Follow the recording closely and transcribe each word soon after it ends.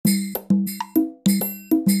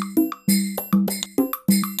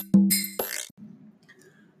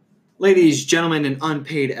Ladies, gentlemen, and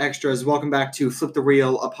unpaid extras, welcome back to Flip the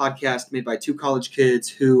Reel, a podcast made by two college kids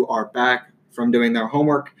who are back from doing their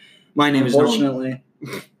homework. My name is Nolan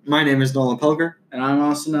Pelger. And I'm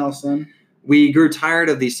Austin Nelson. We grew tired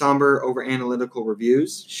of the somber, over-analytical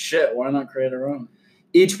reviews. Shit, why not create our own?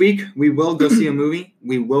 Each week, we will go see a movie,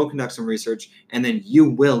 we will conduct some research, and then you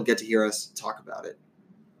will get to hear us talk about it.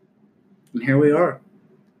 And here we are.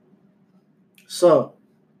 So,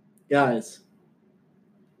 guys,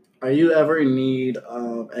 are you ever in need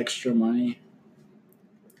of extra money?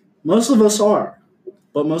 Most of us are,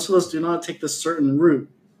 but most of us do not take this certain route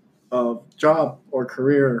of job or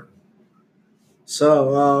career.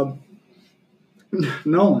 So,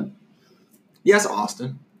 Nolan. Yes,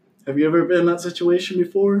 Austin. Have you ever been in that situation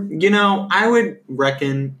before? You know, I would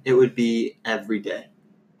reckon it would be every day.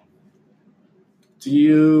 Do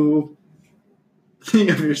you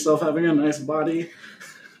think of yourself having a nice body?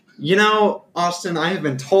 You know, Austin, I have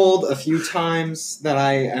been told a few times that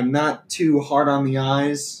I am not too hard on the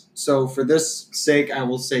eyes. So for this sake, I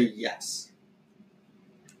will say yes.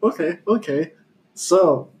 Okay.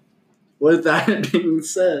 So, with that being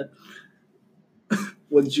said,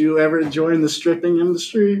 would you ever join the stripping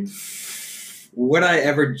industry? Would I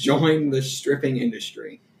ever join the stripping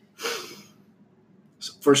industry?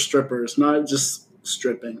 For strippers, not just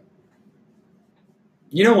stripping.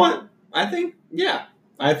 You know what? I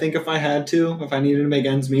think if I had to, if I needed to make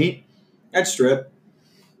ends meet, I'd strip.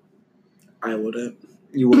 I wouldn't.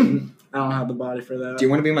 You wouldn't? I don't have the body for that. Do you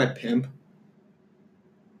want to be my pimp?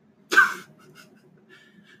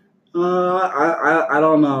 I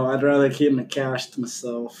don't know. I'd rather keep my cash to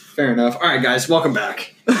myself. Fair enough. All right, guys, welcome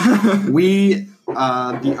back. We,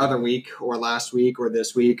 the other week, or last week, or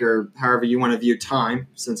this week, or however you want to view time,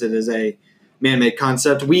 since it is a man-made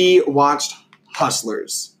concept, we watched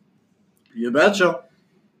Hustlers. You betcha.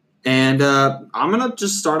 And I'm going to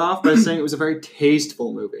just start off by saying it was a very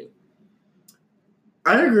tasteful movie.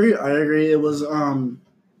 I agree. It was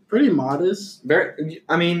pretty modest.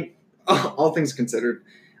 All things considered.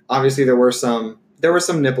 Obviously, there were some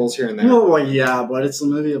nipples here and there. Well, yeah, but it's a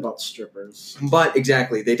movie about strippers. But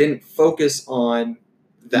exactly, they didn't focus on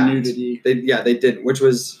that. Nudity. They didn't, which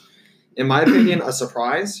was, in my opinion, a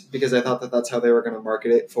surprise because I thought that that's how they were going to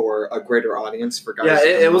market it for a greater audience for guys. Yeah,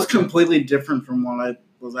 it was completely different from what I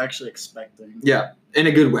was actually expecting. Yeah, in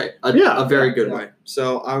a good way. A very good way.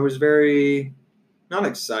 So I was very not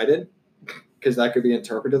excited because that could be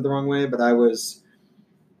interpreted the wrong way, but I was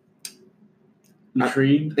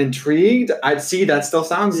Intrigued? I'd see that still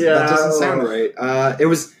sounds. Yeah, that doesn't sound right. It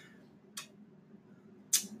was.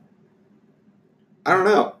 I don't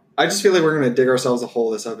know. I just feel like we're gonna dig ourselves a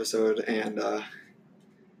hole this episode, and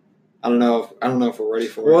I don't know if we're ready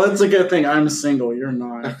for it. Well, it's a good thing I'm single. You're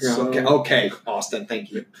not. So. Okay, Austin.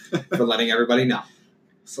 Thank you for letting everybody know.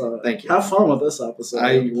 So thank you. Have fun with this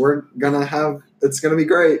episode. It's gonna be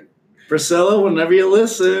great. Priscilla, whenever you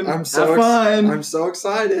listen, have fun. I'm so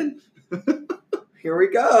excited. Here we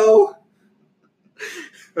go.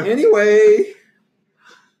 Anyway.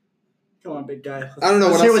 Come on, big guy. I don't know.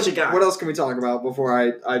 Let's hear what you got. What else can we talk about before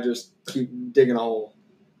I just keep digging a hole?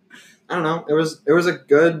 I don't know. It was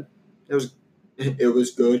good. It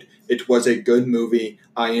was a good movie.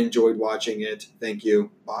 I enjoyed watching it. Thank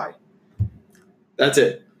you. Bye. That's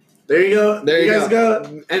it. There you go. There you guys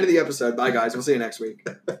go. End of the episode. Bye, guys. We'll see you next week.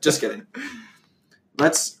 Just kidding.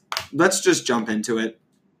 Let's just jump into it.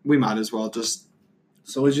 We might as well just.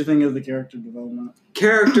 So what did you think of the character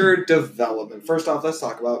development? First off, let's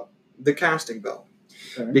talk about the casting bill.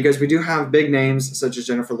 Okay. Because we do have big names such as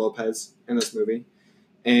Jennifer Lopez in this movie.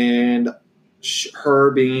 And her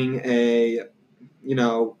being a,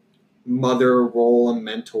 mother role, a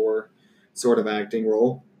mentor sort of acting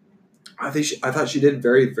role. I thought she did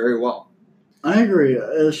very, very well. I agree.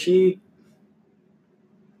 She's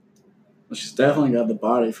definitely got the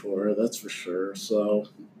body for her, that's for sure. So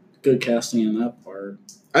good casting in that part.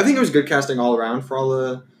 I think it was good casting all around for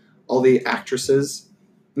all the actresses.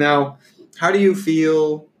 Now, how do you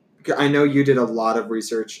feel? I know you did a lot of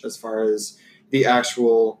research as far as the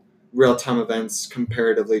actual real-time events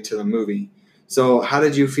comparatively to the movie. So how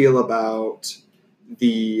did you feel about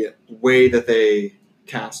the way that they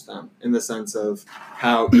cast them in the sense of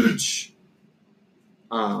how each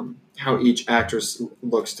actress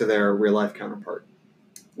looks to their real-life counterpart?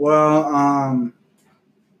 Well,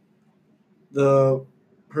 the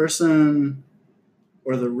person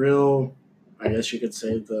or the real, I guess you could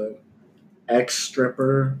say the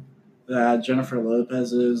ex-stripper that Jennifer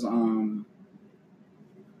Lopez's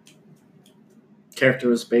character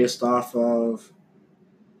was based off of,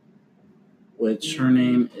 which her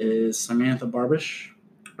name is Samantha Barbish.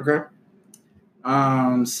 Okay.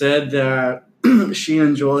 said that she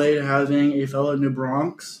enjoyed having a fellow New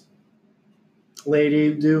Bronx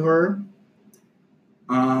lady do her.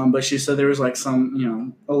 But she said there was like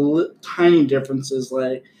some, tiny differences.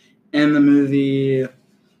 Like in the movie,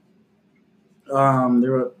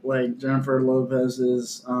 there were like Jennifer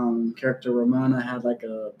Lopez's character Ramona had like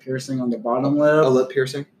a piercing on the bottom lip. A lip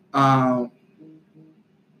piercing? On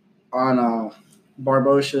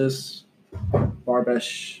Barbish's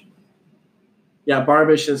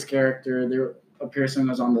character, a piercing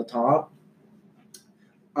was on the top.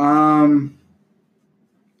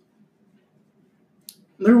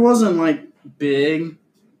 There wasn't like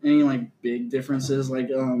any big differences. Like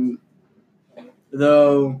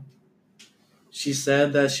though she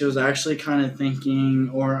said that she was actually kind of thinking,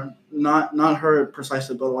 or not her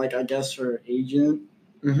precisely, but like I guess her agent,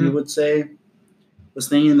 he would say, was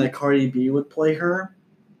thinking that Cardi B would play her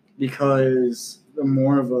because the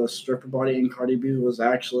more of a stripper body, and Cardi B was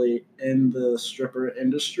actually in the stripper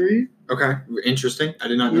industry. Okay, interesting. I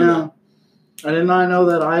did not know that. I did not know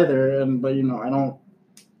that either, but I don't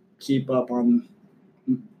keep up on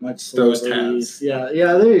much celebrities. Those tabs.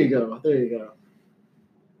 Yeah, there you go.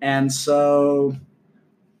 And so,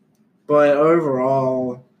 but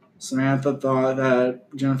overall, Samantha thought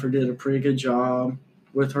that Jennifer did a pretty good job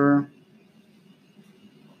with her.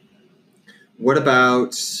 What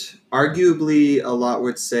about, arguably, a lot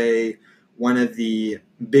would say, one of the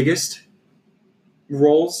biggest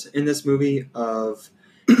roles in this movie of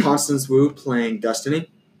Constance Wu playing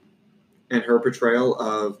Destiny and her portrayal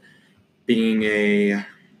of being a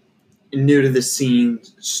new to the scene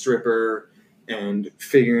stripper and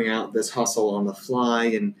figuring out this hustle on the fly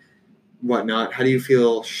and whatnot. How do you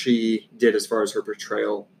feel she did as far as her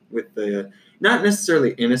portrayal with the, not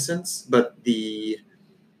necessarily innocence, but the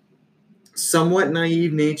somewhat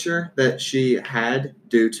naive nature that she had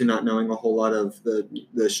due to not knowing a whole lot of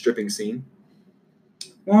the stripping scene?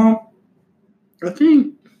 Well, I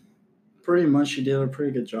think pretty much she did a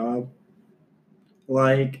pretty good job.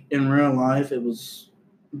 Like in real life, it was,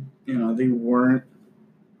 they weren't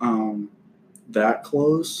that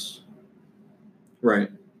close. Right.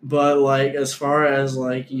 But like as far as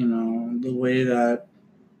like, the way that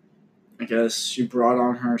I guess she brought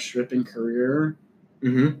on her stripping career,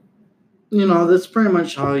 that's pretty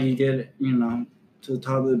much how you get, to the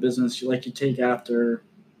top of the business. You take after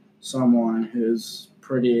someone who's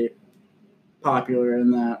pretty popular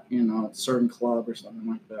in that, certain club or something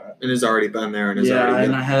like that. And has already been there and is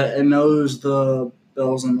already... and knows the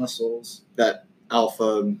bells and whistles. That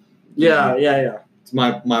alpha... Yeah. It's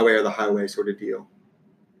my way or the highway sort of deal.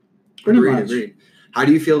 Pretty much. Agreed. How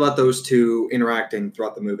do you feel about those two interacting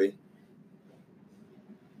throughout the movie?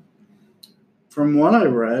 From what I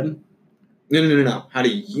read... No. How do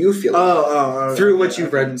you feel about it? Through what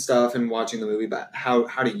you've read and stuff and watching the movie, but how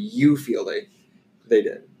do you feel they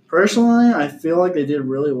did? Personally, I feel like they did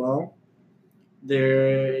really well.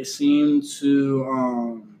 They seem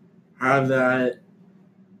to have that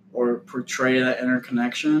or portray that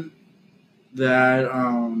interconnection that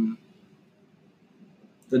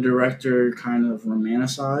the director kind of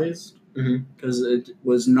romanticized. Because it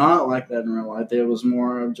was not like that in real life. It was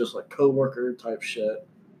more of just like co-worker type shit.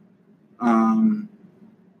 But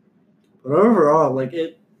overall,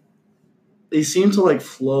 they seem to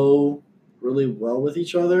flow really well with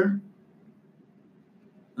each other.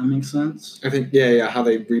 That makes sense. I think how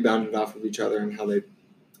they rebounded off of each other and how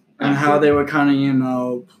they would kind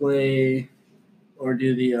of play or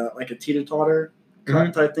do the like a teeter-totter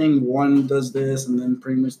type thing. One does this and then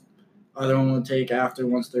pretty much other one will take after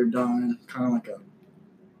once they're done. Kind of like a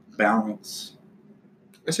balance.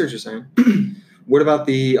 I see what you're saying. What about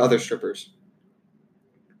the other strippers?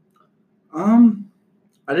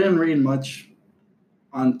 I didn't read much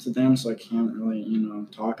onto them, so I can't really,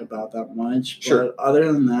 talk about that much. Sure. But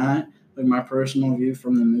other than that, my personal view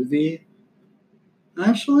from the movie,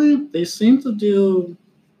 actually, they seem to do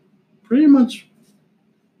pretty much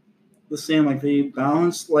the same. They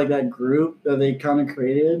balanced, that group that they kind of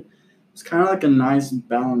created. It's kind of like a nice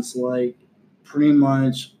balance, pretty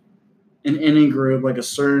much in any group, a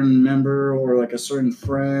certain member or a certain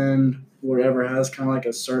friend, whatever, has kind of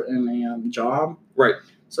a certain job. Right.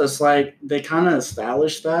 So it's they kind of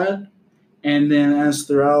established that, and then as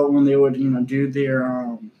throughout when they would do their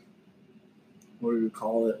what do you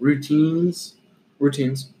call it, routines.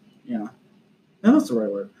 Yeah, that's the right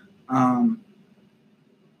word.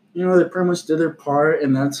 They pretty much did their part,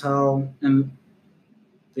 and that's how, and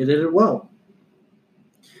they did it well.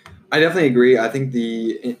 I definitely agree. I think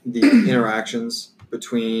the interactions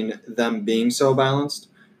between them being so balanced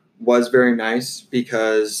was very nice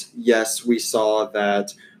because, yes, we saw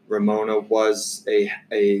that Ramona was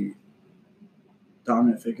a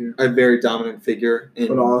Dominant figure. very dominant figure in,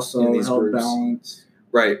 But also in these held groups. balance.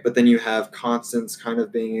 Right, but then you have Constance kind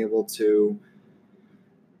of being able to,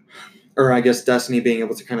 or I guess Destiny being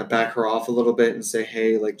able to kind of back her off a little bit and say,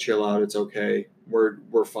 "Hey, like chill out, it's okay.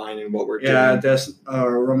 We're fine in what we're Yeah, doing."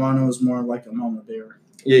 Ramona was more like a mama bear.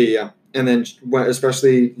 Yeah. And then,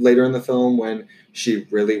 especially later in the film, when she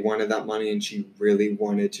really wanted that money and she really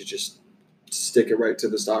wanted to just stick it right to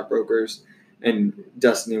the stockbrokers, and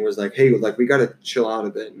Destiny was like, "Hey, like we got to chill out a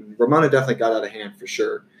bit." And Ramona definitely got out of hand for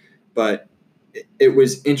sure, but it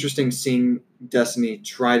was interesting seeing Destiny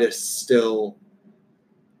try to still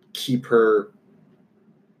keep her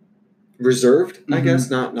reserved, I guess,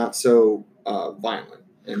 not so violent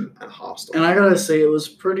and hostile. And I gotta say, it was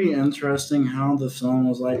pretty interesting how the film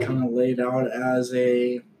was like kind of laid out as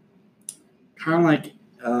a kind of like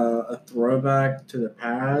a throwback to the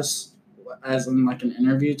past, as in like an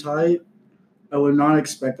interview type. I would not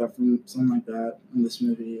expect that from something like that in this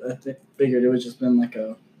movie. I figured it would just been like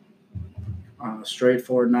a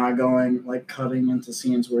straightforward, not going like cutting into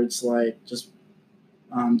scenes where it's like just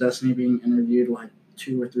Destiny being interviewed like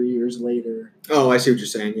 2 or 3 years later. Oh, I see what you're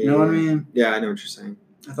saying. Yeah, you know what I mean? Yeah, I know what you're saying.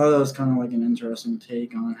 I thought that was kind of like an interesting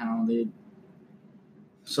take on how they.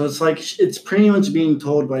 So it's like it's pretty much being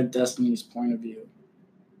told by Destiny's point of view.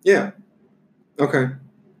 Yeah. Okay.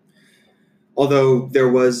 Although there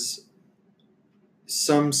was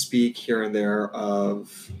some speak here and there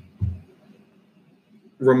of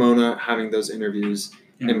Ramona having those interviews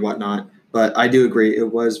and whatnot, but I do agree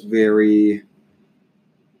it was very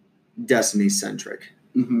Destiny centric.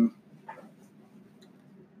 Mm-hmm.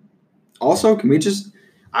 Also, can we just?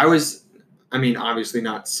 I mean, obviously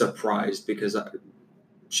not surprised because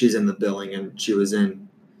she's in the billing and she was in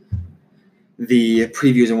the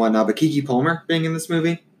previews and whatnot. But Keke Palmer being in this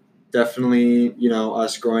movie, definitely,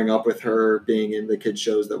 us growing up with her being in the kids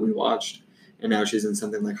shows that we watched, and now she's in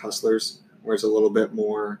something like Hustlers, where it's a little bit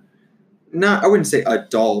more, I wouldn't say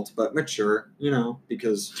adult, but mature,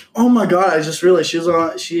 because. Oh my god! I just realized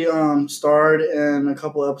she starred in a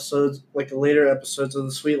couple episodes, like the later episodes of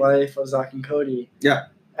The Sweet Life of Zack and Cody. Yeah.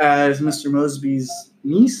 As Mr. Mosby's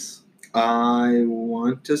niece. I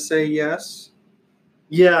want to say yes.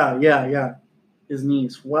 Yeah. His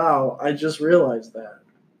niece. Wow, I just realized that.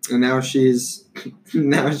 And now she's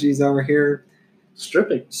over here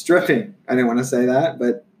stripping. I didn't want to say that,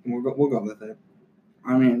 but we'll go with it.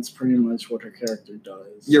 I mean, it's pretty much what her character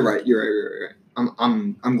does. You're right.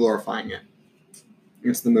 I'm glorifying it.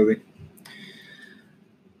 It's the movie.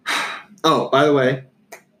 Oh, by the way,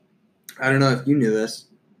 I don't know if you knew this.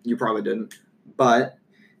 You probably didn't. But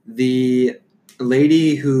the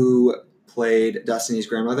lady who played Destiny's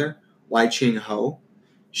grandmother, Wai Ching Ho,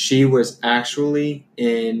 she was actually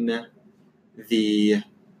in the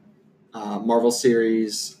Marvel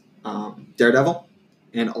series Daredevil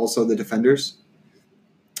and also The Defenders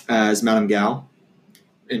as Madame Gao.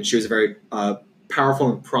 And she was a very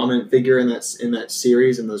powerful and prominent figure in that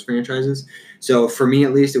series and those franchises. So for me,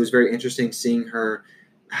 at least, it was very interesting seeing her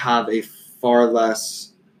have a far less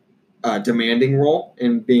demanding role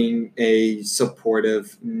in being a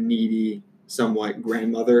supportive, needy, somewhat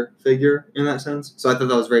grandmother figure in that sense. So I thought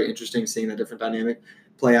that was very interesting seeing that different dynamic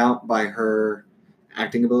play out by her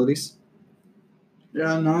acting abilities.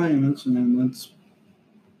 Yeah, now you mention it, that's...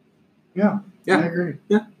 Yeah, I agree.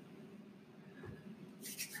 Yeah.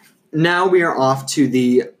 Now we are off to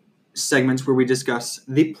the segments where we discuss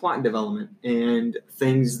the plot development and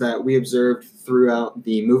things that we observed throughout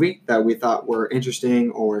the movie that we thought were interesting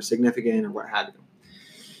or significant or what have you.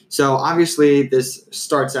 So obviously this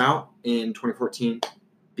starts out in 2014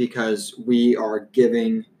 because we are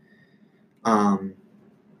giving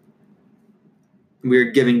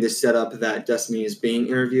this setup that Destiny is being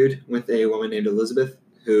interviewed with a woman named Elizabeth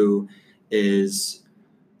who is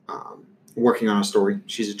working on a story.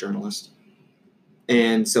 She's a journalist.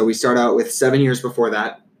 And so we start out with 7 years before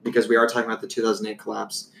that because we are talking about the 2008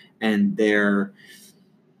 collapse and their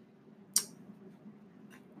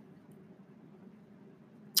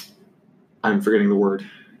I'm forgetting the word.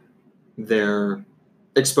 Their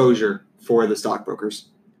exposure for the stockbrokers.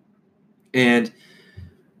 And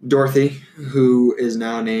Dorothy, who is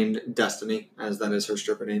now named Destiny, as that is her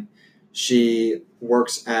stripper name, she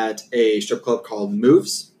works at a strip club called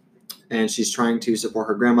Moves. And she's trying to support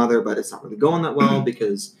her grandmother, but it's not really going that well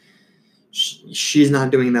because she's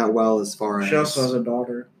not doing that well as far as... She also has a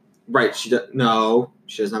daughter. Right. No,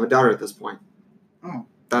 she doesn't have a daughter at this point. Oh.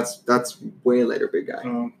 That's way later, big guy.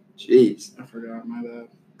 Oh. Jeez. I forgot, my bad.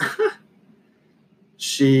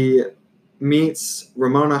 She meets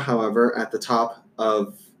Ramona, however, at the top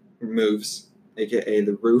of Moves, aka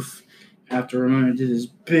the Roof. After Ramona did this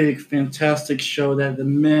big, fantastic show that the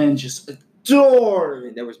men just adored.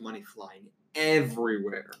 And there was money flying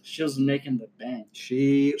everywhere. She was making the bank.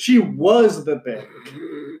 She was the bank.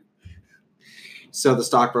 So the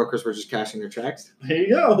stockbrokers were just cashing their checks. There you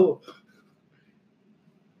go.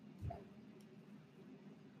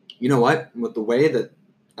 You know what? With the way that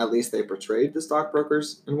at least they portrayed the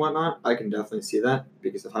stockbrokers and whatnot, I can definitely see that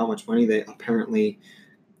because of how much money they apparently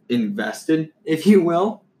invested, if you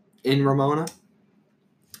will, in Ramona.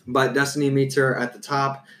 But Destiny meets her at the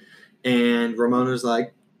top, and Ramona's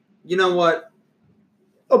like, you know what?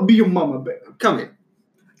 I'll be your mama, babe. Come here.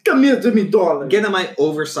 Come here to me, darling. Get in my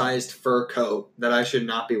oversized fur coat that I should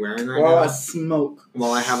not be wearing right while now. I smoke.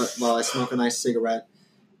 While I smoke a nice cigarette,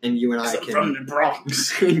 and you and I can from the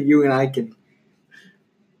Bronx. and you and I can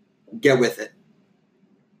get with it.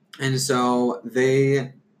 And so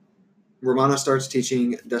Ramona starts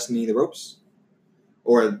teaching Destiny the ropes,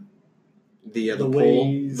 or the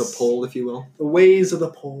pole, if you will. The ways of the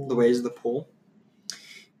pole. The ways of the pole.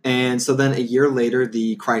 And so then a year later,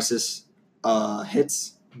 the crisis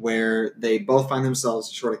hits where they both find themselves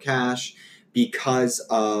short of cash because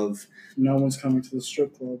of... No one's coming to the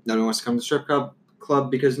strip club. No one wants to come to the strip club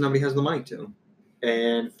because nobody has the money to.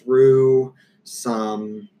 And through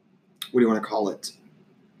some... What do you want to call it?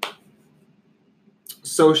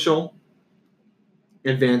 Social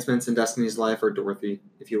advancements in Destiny's life, or Dorothy,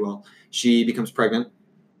 if you will. She becomes pregnant.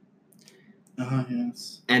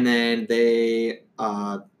 Yes. And then they,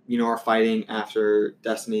 are fighting after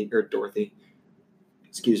Dorothy,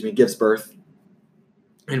 gives birth.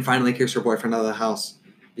 And finally kicks her boyfriend out of the house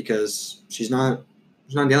because she's not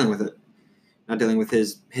dealing with it. Not dealing with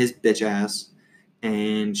his bitch ass.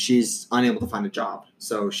 And she's unable to find a job.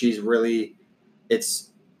 So it's really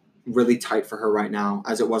tight for her right now,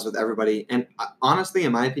 as it was with everybody. And honestly,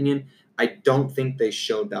 in my opinion, I don't think they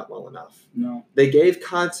showed that well enough. No. They gave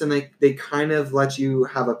cuts and they kind of let you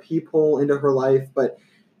have a peephole into her life, but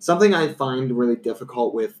something I find really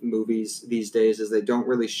difficult with movies these days is they don't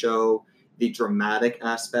really show the dramatic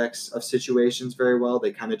aspects of situations very well.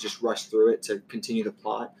 They kind of just rush through it to continue the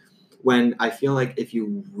plot. When I feel like if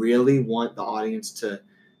you really want the audience to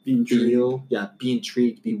be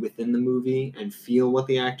intrigued, be within the movie and feel what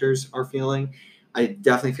the actors are feeling, I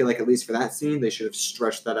definitely feel like at least for that scene, they should have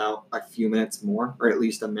stretched that out a few minutes more, or at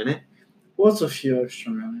least a minute. What's a few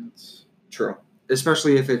extra minutes? True.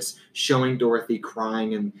 Especially if it's showing Dorothy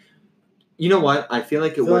crying, and you know what? I feel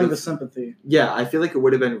like it would have... the sympathy. Yeah, I feel like it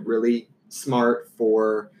would have been really smart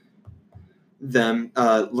for them,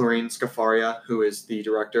 Lorraine Scafaria, who is the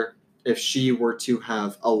director, if she were to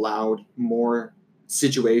have allowed more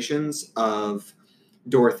situations of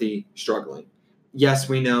Dorothy struggling. Yes,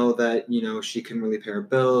 we know that, she couldn't really pay her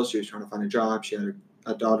bills. She was trying to find a job. She had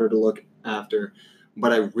a daughter to look after.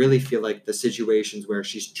 But I really feel like the situations where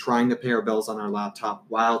she's trying to pay her bills on her laptop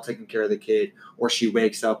while taking care of the kid, or she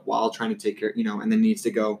wakes up while trying to take care, and then needs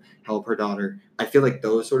to go help her daughter. I feel like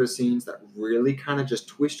those sort of scenes that really kind of just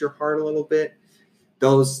twist your heart a little bit,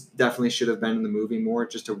 those definitely should have been in the movie more,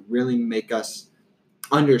 just to really make us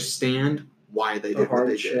understand why they did what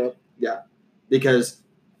they did. Yeah, because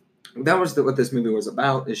that was what this movie was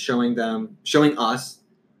about, is showing us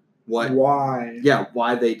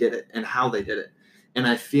why they did it and how they did it. And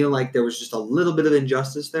I feel like there was just a little bit of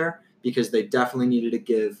injustice there because they definitely needed to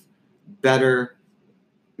give better,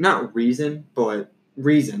 not reason, but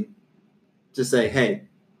reason to say, hey,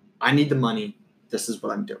 I need the money. This is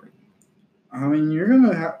what I'm doing. I mean, you're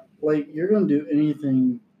gonna do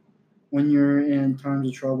anything when you're in times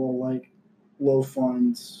of trouble, like low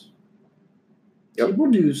funds. Yep.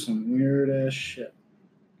 People do some weird ass shit.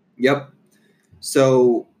 Yep.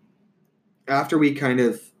 So after we kind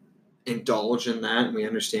of indulge in that and we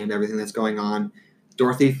understand everything that's going on,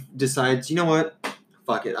 Dorothy decides, you know what?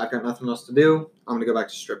 Fuck it. I've got nothing else to do. I'm going to go back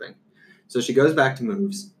to stripping. So she goes back to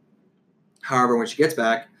moves. However, when she gets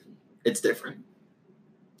back, it's different.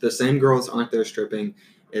 The same girls aren't there stripping.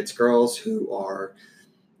 It's girls who are,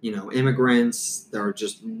 immigrants. They're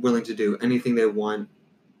just willing to do anything they want,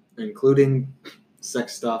 including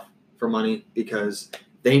sex stuff for money, because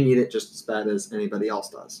they need it just as bad as anybody else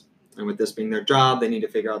does. And with this being their job, they need to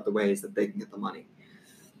figure out the ways that they can get the money.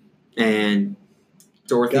 And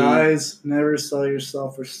Dorothy... Guys, never sell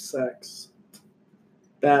yourself for sex.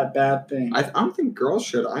 Bad thing. I don't think girls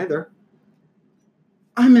should either.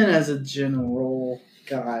 I meant as a general,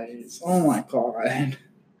 guys. Oh my God.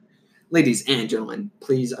 Ladies and gentlemen,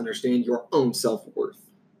 please understand your own self-worth.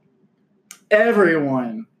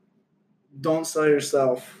 Everyone, don't sell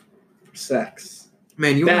yourself for sex.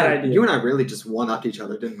 Man, you and I really just one-upped each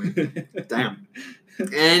other, didn't we? Damn.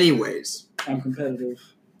 Anyways, I'm competitive.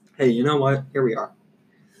 Hey, you know what? Here we are.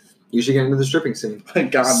 You should get into the stripping scene.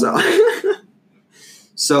 God.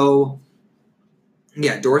 So,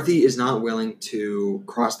 yeah, Dorothy is not willing to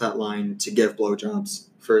cross that line to give blowjobs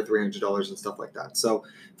for $300 and stuff like that. So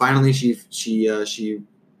finally, she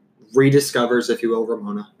rediscovers, if you will,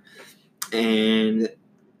 Ramona, and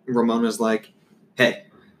Ramona's like, "Hey,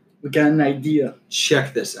 We got an idea.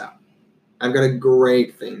 check this out. I've got a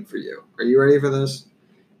great thing for you. Are you ready for this?"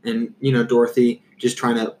 And Dorothy just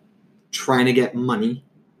trying to get money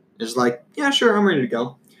is like, "Yeah, sure, I'm ready to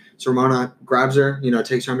go." So Ramona grabs her,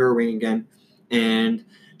 takes her under her wing again, and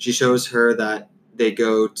she shows her that they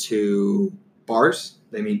go to bars,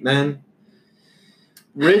 they meet men,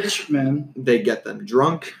 Rich men. they get them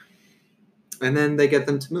drunk, and then they get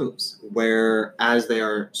them to moves, where as they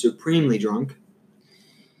are supremely drunk,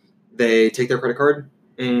 they take their credit card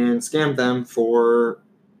and scam them for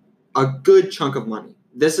a good chunk of money.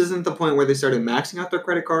 This isn't the point where they started maxing out their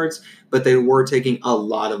credit cards, but they were taking a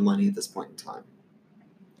lot of money at this point in time.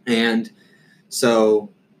 And so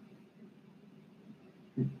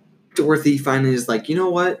Dorothy finally is like, you know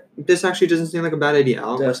what? This actually doesn't seem like a bad idea.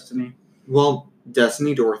 Destiny. Well,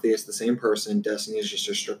 Destiny Dorothy is the same person. Destiny is just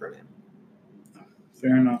her stripper name.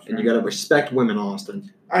 Fair enough. And you gotta respect women,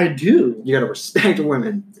 Austin. I do. You gotta respect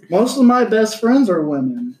women. Most of my best friends are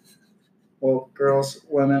women. Well, girls,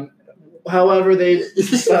 women. However they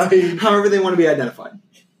decide. However they want to be identified.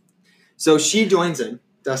 So she joins in.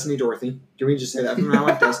 Destiny Dorothy. Do we just say that from now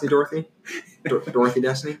on? Destiny Dorothy? Dorothy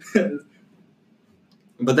Destiny?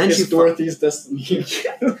 But then It's Dorothy's Destiny.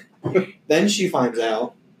 Then she finds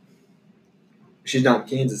out she's not in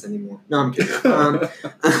Kansas anymore. No, I'm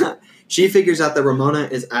kidding. She figures out that Ramona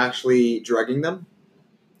is actually drugging them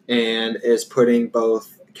and is putting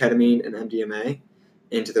both ketamine and MDMA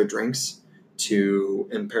into their drinks to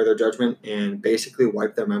impair their judgment and basically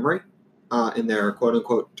wipe their memory in their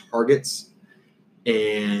quote-unquote targets.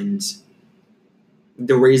 And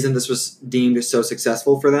the reason this was deemed so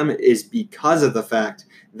successful for them is because of the fact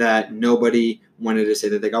that nobody wanted to say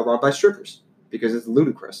that they got robbed by strippers, because it's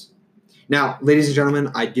ludicrous. Now, ladies and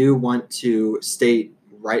gentlemen, I do want to state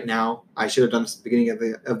right now, I should have done this at the beginning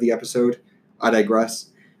of the episode. I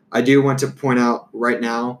digress. I do want to point out right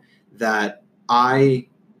now that I,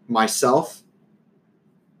 myself,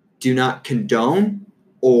 do not condone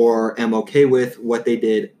or am okay with what they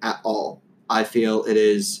did at all. I feel it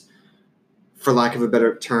is, for lack of a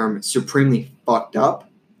better term, supremely fucked up,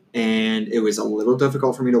 and it was a little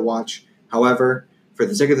difficult for me to watch. However, for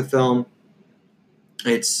the sake of the film,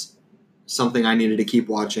 it's something I needed to keep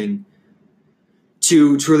watching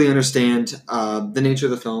to truly understand the nature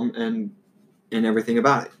of the film and everything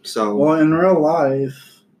about it. So, well, in real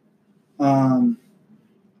life, what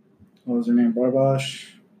was her name? Barbosh.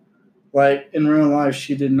 Like, in real life,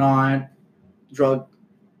 she did not drug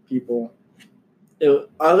people.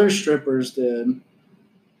 Other strippers did.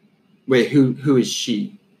 Wait, who is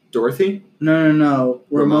she? Dorothy? No.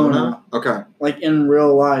 Ramona. Okay. Like, in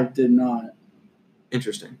real life, did not.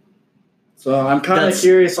 Interesting. So I'm kind of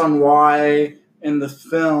curious on why in the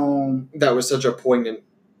film that was such a poignant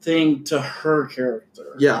thing to her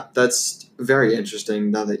character. Yeah, that's very interesting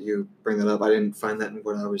now that you bring that up. I didn't find that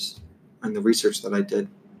in the research that I did.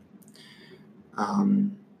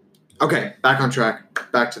 Okay, back on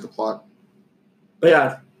track. Back to the plot. But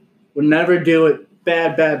yeah, would never do it.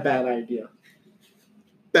 Bad idea.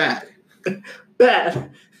 Bad.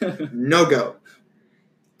 Bad. No go.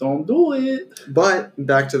 Don't do it. But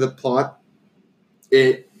back to the plot.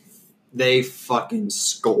 They fucking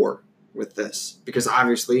score with this because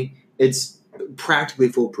obviously it's practically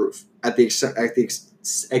foolproof at the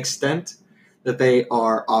extent that they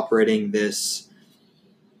are operating this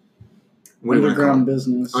underground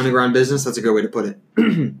business. Underground business. That's a good way to put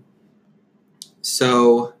it.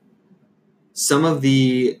 So some of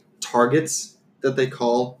the targets that they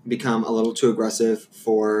call become a little too aggressive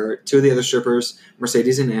for two of the other strippers,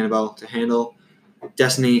 Mercedes and Annabelle, to handle.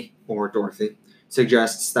 Destiny or Dorothy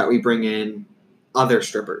suggests that we bring in other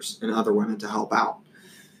strippers and other women to help out.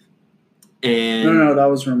 And No, that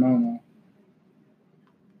was Ramona.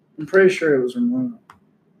 I'm pretty sure it was Ramona.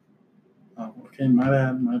 Oh, okay, my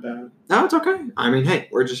bad. No, it's okay. I mean, hey,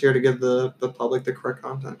 we're just here to give the public the correct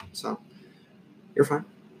content, so you're fine.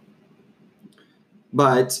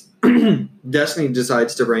 But Destiny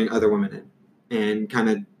decides to bring other women in and kind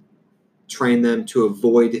of train them to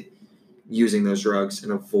avoid using those drugs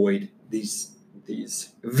and avoid these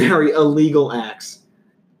very illegal acts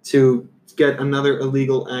to get another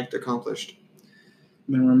illegal act accomplished.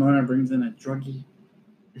 When Ramona brings in a druggie.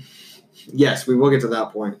 Yes, we will get to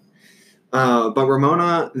that point. But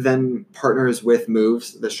Ramona then partners with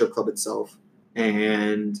Moves, the strip club itself,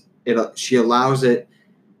 and she allows it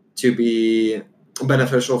to be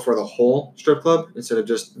beneficial for the whole strip club instead of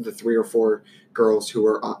just the 3 or 4 girls who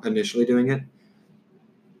were initially doing it.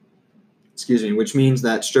 Excuse me, which means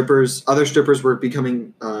that other strippers were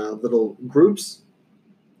becoming little groups,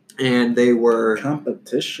 and they were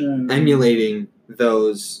competition emulating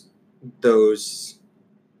those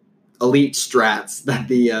elite strats that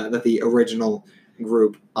the original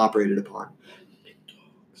group operated upon.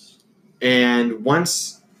 And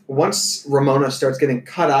once Ramona starts getting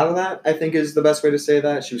cut out of that, I think is the best way to say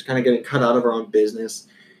that. She was kind of getting cut out of her own business.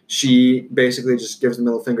 She basically just gives the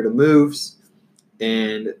middle finger to Moves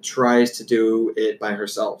and tries to do it by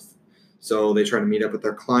herself. So they try to meet up with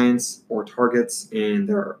their clients or targets in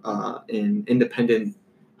their in independent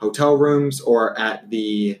hotel rooms or at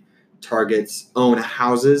the target's own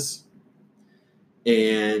houses.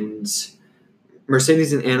 And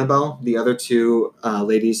Mercedes and Annabelle, the other 2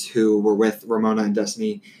 ladies who were with Ramona and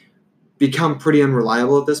Destiny, become pretty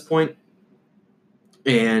unreliable at this point.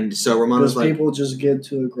 And so Ramona's like... people just get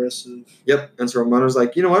too aggressive. Yep. And so Ramona's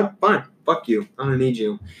like, you know what? Fine. Fuck you. I don't need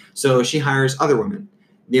you. So she hires other women.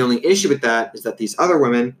 The only issue with that is that these other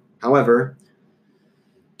women, however...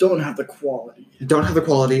 Don't have the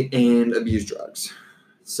quality and abuse drugs.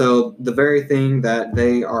 So the very thing that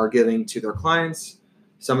they are giving to their clients,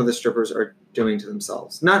 some of the strippers are doing to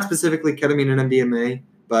themselves. Not specifically ketamine and MDMA,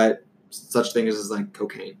 but such things as like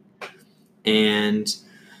cocaine. And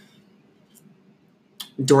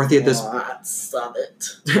Dorothy at this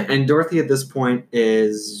point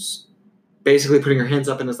is basically putting her hands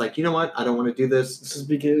up and is like, you know what? I don't want to do this. This is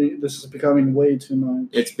becoming way too much.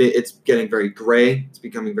 It's getting very gray. It's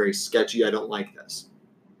becoming very sketchy. I don't like this.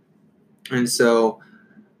 And so...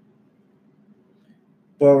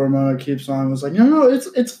 But Ramona keeps on and was like, no,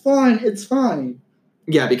 it's fine. It's fine.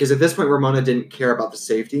 Yeah, because at this point, Ramona didn't care about the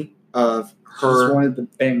safety of her. She just wanted the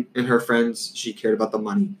bank. And her friends. She cared about the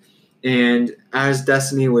money. And as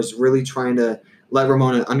Destiny was really trying to let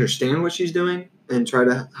Ramona understand what she's doing and try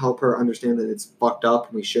to help her understand that it's fucked up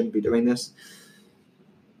and we shouldn't be doing this,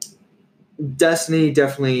 Destiny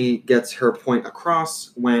definitely gets her point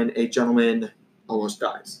across when a gentleman almost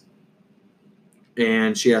dies.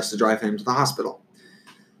 And she has to drive him to the hospital.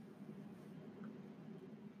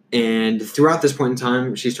 And throughout this point in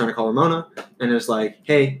time, she's trying to call Ramona and is like,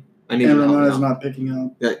 hey, I need you to help me out. And Ramona's not picking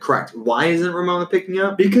up. Yeah, correct. Why isn't Ramona picking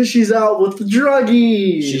up? Because she's out with the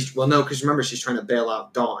druggie. No, because remember, she's trying to bail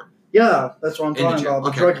out Dawn. Yeah, that's what I'm talking about,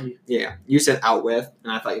 the druggie. Yeah, you said out with,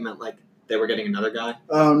 and I thought you meant like they were getting another guy.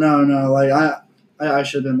 Oh, no, like I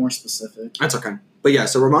should have been more specific. That's okay. But yeah,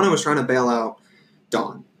 so Ramona was trying to bail out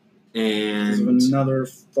Dawn. And because of another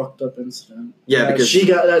fucked up incident. Yeah, because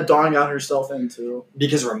Dawn got herself into.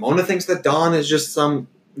 Because Ramona thinks that Dawn is just some,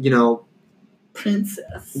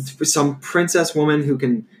 princess. Some princess woman who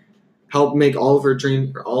can help make all of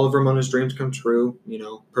Ramona's dreams come true,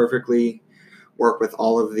 perfectly work with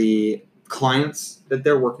all of the clients that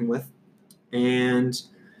they're working with. And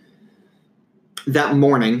that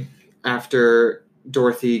morning, after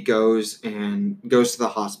Dorothy goes to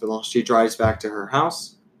the hospital, she drives back to her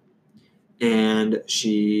house. And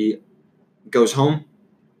she goes home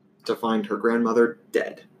to find her grandmother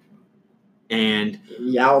dead. And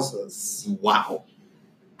yowzas. Wow.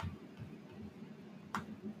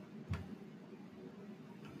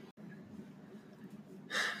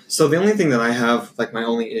 So the only thing that I have, my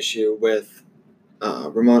only issue with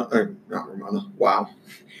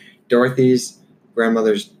Dorothy's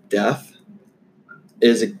grandmother's death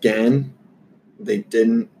is, again, they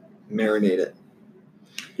didn't marinate it.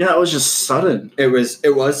 Yeah, it was just sudden. It was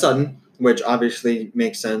sudden, which obviously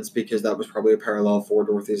makes sense because that was probably a parallel for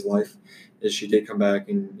Dorothy's life, is she did come back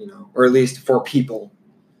and, or at least for people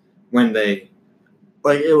when they...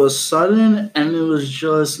 it was sudden and it was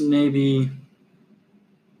just maybe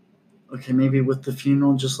with the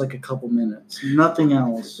funeral, just a couple minutes. Nothing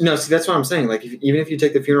else. No, see, that's what I'm saying. Even if you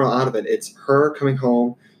take the funeral out of it, it's her coming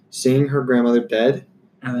home, seeing her grandmother dead.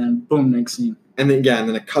 And then, boom, next scene. And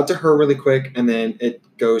then it cut to her really quick, and then it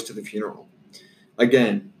goes to the funeral.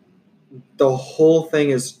 Again, the whole thing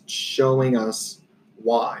is showing us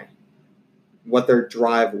what their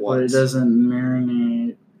drive was. But it doesn't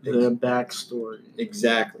marinate the backstory.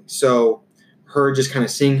 Exactly. So, her just kind of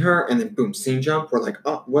seeing her, and then boom, scene jump. We're like,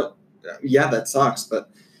 oh, what? Yeah, that sucks. But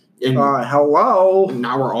hello.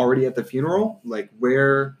 Now we're already at the funeral.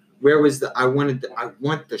 Where was the? I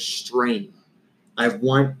want the strain. I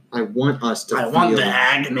want us to. I want the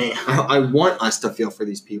agony. I want us to feel for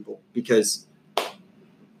these people because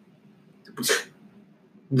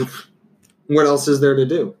what else is there to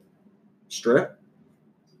do? strip.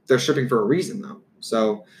 They're stripping for a reason, though.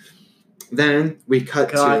 So then we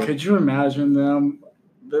cut God, to... could you imagine them?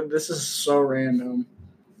 This is so random.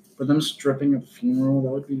 But them stripping at the funeral, that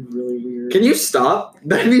would be really weird. Can you stop?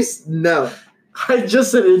 That'd be... No. I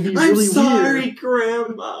just said it'd be I'm really sorry, weird.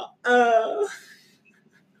 Grandma.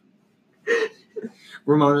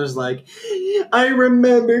 Ramona's like, I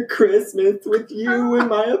remember Christmas with you in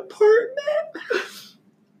my apartment.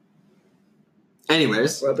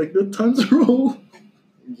 Anyways. Let the good times roll.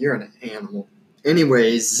 You're an animal.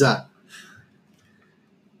 Anyways,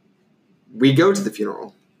 we go to the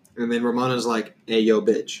funeral, and then Ramona's like, hey, yo,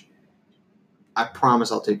 bitch, I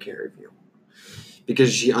promise I'll take care of you.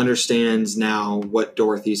 Because she understands now what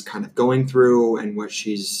Dorothy's kind of going through and where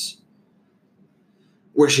she's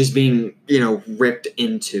being, ripped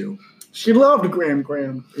into. She loved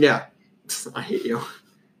Graham. Yeah. I hate you.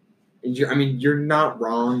 You're not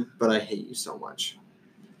wrong, but I hate you so much.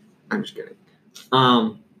 I'm just kidding.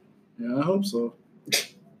 Yeah, I hope so.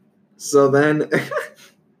 So then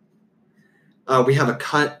we have a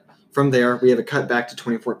cut from there. We have a cut back to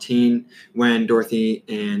 2014 when Dorothy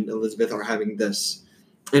and Elizabeth are having this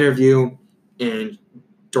interview, and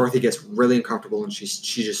Dorothy gets really uncomfortable and she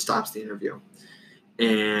just stops the interview.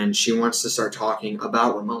 And she wants to start talking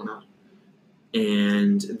about Ramona.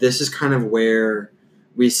 And this is kind of where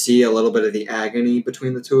we see a little bit of the agony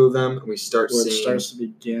between the two of them. And we start where seeing... it starts to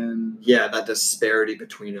begin. Yeah, that disparity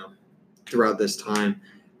between them throughout this time.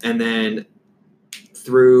 And then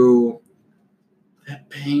through... that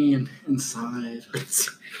pain inside.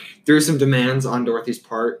 Through some demands on Dorothy's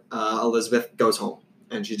part, Elizabeth goes home.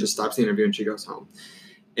 And she just stops the interview and she goes home.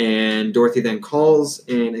 And Dorothy then calls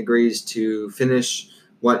and agrees to finish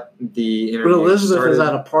what the interview But Elizabeth started. is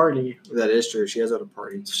at a party. That is true. She is at a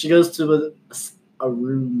party. She goes to a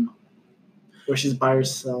room where she's by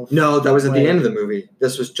herself. No, that was at the end of the movie.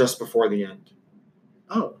 This was just before the end.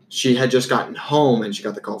 Oh. She had just gotten home and she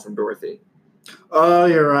got the call from Dorothy. Oh,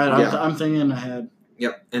 you're right. Yeah. I'm thinking ahead.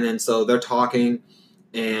 Yep. And then so they're talking,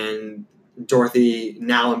 and Dorothy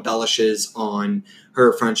now embellishes on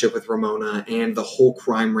her friendship with Ramona and the whole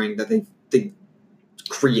crime ring that they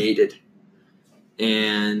created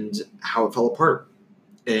and how it fell apart.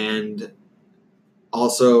 And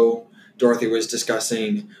also Dorothy was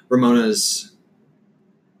discussing Ramona's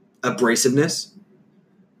abrasiveness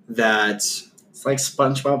that... It's like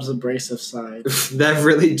SpongeBob's abrasive side. that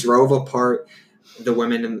really drove apart the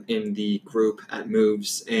women in the group at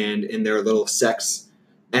Moves and in their little sex,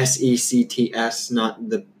 SECTS, not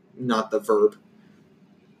the verb.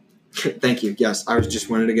 Thank you. Yes, I was just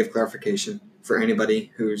wanted to give clarification for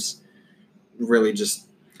anybody who's really just...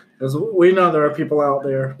 Because we know there are people out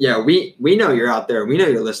there. Yeah, we know you're out there. We know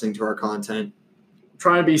you're listening to our content.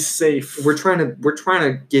 Trying to be safe. We're trying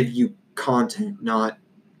to give you content, not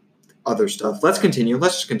other stuff. Let's continue.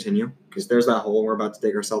 Let's just continue, because there's that hole we're about to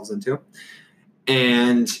dig ourselves into.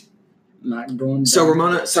 And not going so back.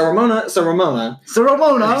 Ramona,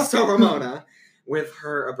 with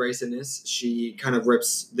her abrasiveness, she kind of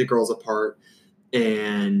rips the girls apart,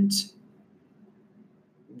 and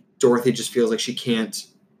Dorothy just feels like she can't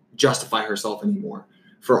justify herself anymore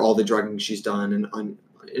for all the drugging she's done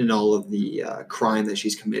and all of the crime that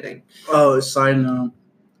she's committing. Oh, side note.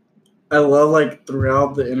 I love, like,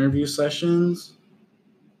 throughout the interview sessions,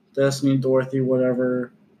 Destiny, Dorothy,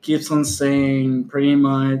 whatever, keeps on saying pretty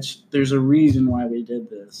much there's a reason why we did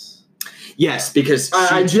this. Yes, because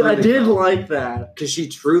I did like that. Because she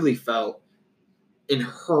truly felt, in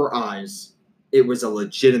her eyes, it was a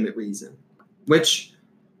legitimate reason. Which,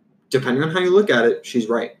 depending on how you look at it, she's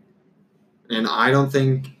right. And I don't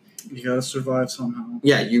think... You gotta survive somehow.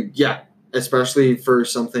 Yeah, especially for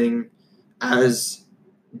something as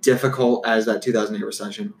difficult as that 2008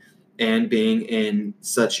 recession, and being in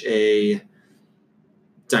such a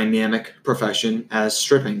dynamic profession as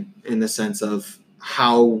stripping, in the sense of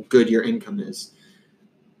how good your income is.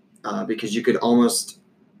 Because you could almost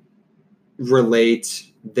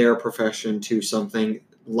relate their profession to something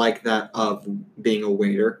like that of being a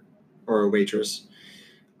waiter or a waitress.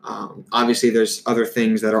 Obviously, there's other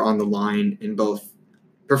things that are on the line in both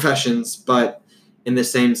professions, but in the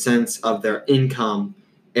same sense of their income,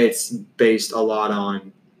 it's based a lot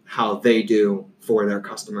on how they do for their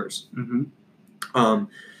customers. Mm-hmm.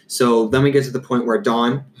 So then we get to the point where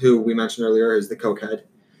Dawn, who we mentioned earlier is the cokehead,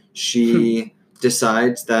 she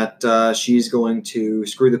decides that she's going to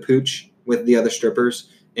screw the pooch with the other strippers,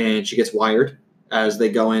 and she gets wired as they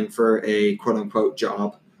go in for a quote-unquote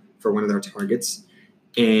job for one of their targets.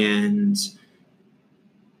 And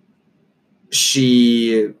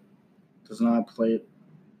she does not play it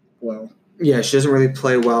well. Yeah, she doesn't really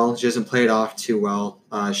play well. She doesn't play it off too well.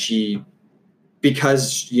 She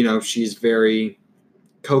because she's very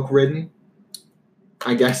coke ridden,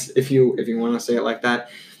 I guess, if you want to say it like that.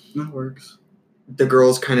 That works. The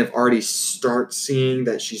girls kind of already start seeing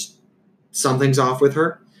that something's off with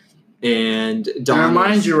her, and Dawn.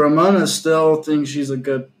 Mind you, Ramona still thinks she's a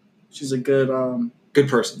good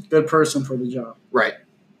person. Good person for the job. Right.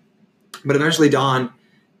 But eventually Dawn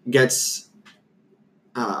gets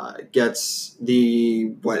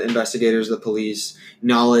the investigators, the police,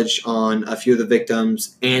 knowledge on a few of the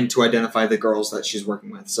victims and to identify the girls that she's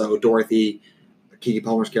working with. So Dorothy, Keke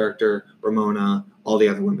Palmer's character, Ramona, all the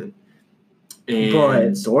other women.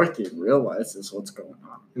 But Dorothy realizes what's going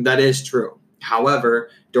on. That is true. However,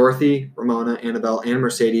 Dorothy, Ramona, Annabelle, and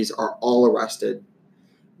Mercedes are all arrested.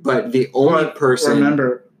 But the only person...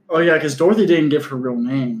 Remember... Oh, yeah, because Dorothy didn't give her real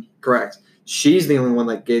name. Correct. She's the only one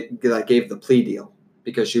that gave the plea deal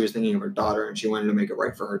because she was thinking of her daughter and she wanted to make it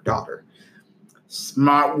right for her daughter.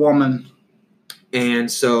 Smart woman.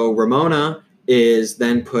 And so Ramona is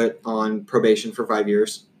then put on probation for 5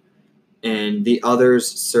 years, and the others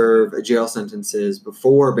serve jail sentences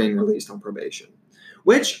before being released on probation,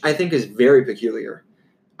 which I think is very peculiar.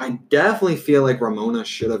 I definitely feel like Ramona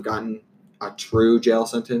should have gotten a true jail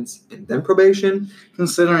sentence and then probation.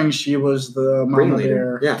 Considering she was the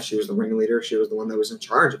ringleader. Yeah, she was the ringleader. She was the one that was in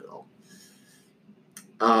charge of it all.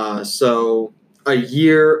 So a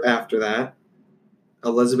year after that,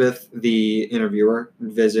 Elizabeth, the interviewer,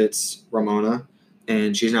 visits Ramona,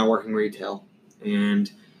 and she's now working retail.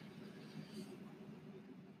 And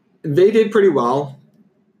they did pretty well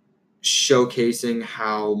showcasing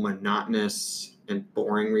how monotonous and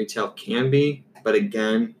boring retail can be. But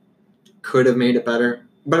again, could have made it better.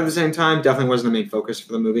 But at the same time, definitely wasn't the main focus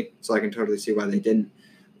for the movie. So I can totally see why they didn't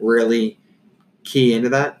really key into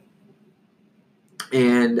that.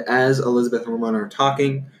 And as Elizabeth and Ramona are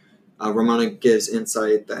talking, Ramona gives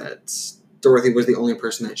insight that Dorothy was the only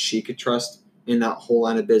person that she could trust in that whole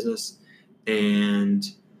line of business. And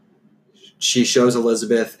she shows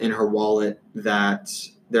Elizabeth in her wallet that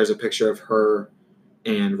there's a picture of her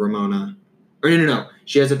and Ramona. Or no.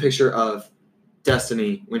 She has a picture of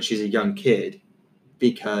Destiny when she's a young kid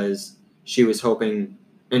because she was hoping,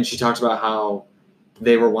 and she talks about how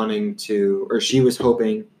they were wanting to, or she was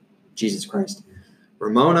hoping, Jesus Christ,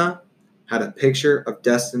 Ramona had a picture of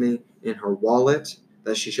Destiny in her wallet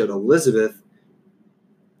that she showed Elizabeth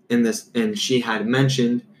in this, and she had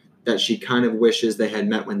mentioned that she kind of wishes they had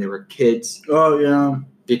met when they were kids. Oh, yeah.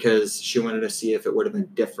 Because she wanted to see if it would have been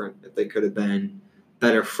different, if they could have been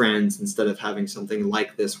better friends instead of having something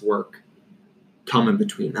like this work come in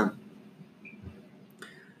between them.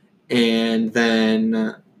 And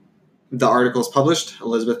then the article is published.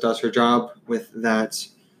 Elizabeth does her job with that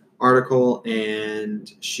article,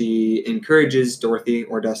 and she encourages Dorothy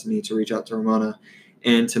or Destiny to reach out to Ramona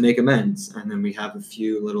and to make amends. And then we have a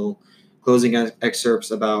few little closing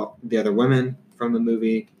excerpts about the other women from the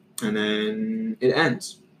movie, and then it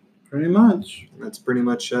ends. Pretty much. That's pretty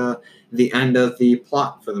much the end of the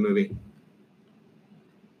plot for the movie.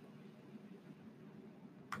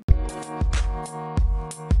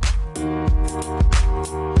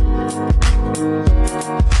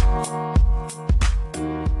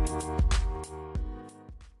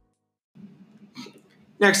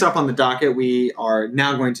 Next up on the docket, we are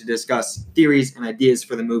now going to discuss theories and ideas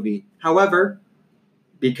for the movie. However,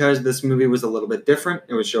 because this movie was a little bit different,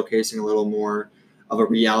 it was showcasing a little more of a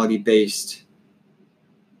reality-based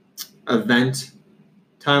event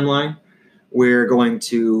timeline, we're going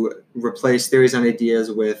to replace theories and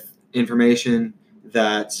ideas with information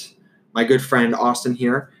that my good friend Austin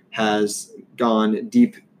here has gone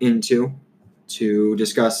deep into to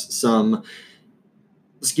discuss some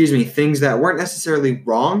things that weren't necessarily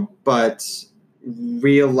wrong, but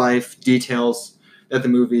real life details that the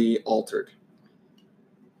movie altered.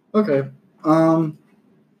 Okay.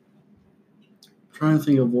 Trying to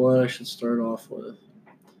think of what I should start off with.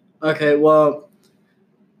 Okay, well,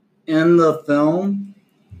 in the film,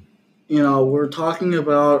 we're talking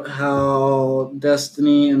about how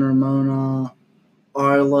Destiny and Ramona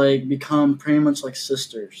are become pretty much like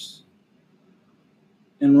sisters.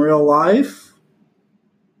 In real life,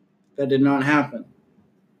 that did not happen.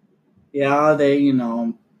 Yeah, they,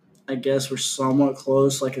 I guess were somewhat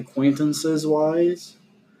close, acquaintances wise,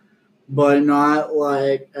 but not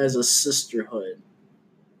as a sisterhood.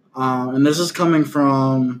 And this is coming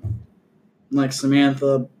from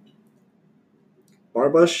Samantha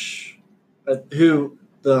Barbush, who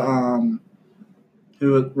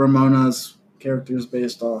Ramona's character is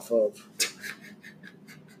based off of.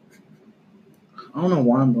 I don't know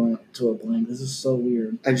why I'm going to a blank. This is so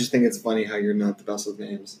weird. I just think it's funny how you're not the best with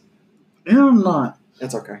names. Yeah, I'm not.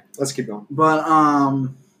 That's okay. Let's keep going. But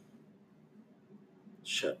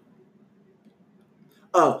shit.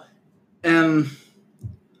 Oh, and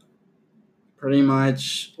pretty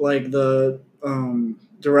much like the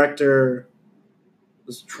director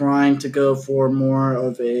was trying to go for more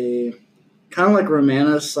of a kind of like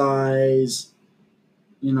romanticize,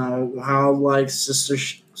 how like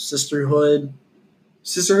sisterhood.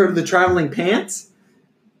 Sisterhood of the Traveling Pants?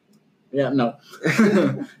 Yeah, no.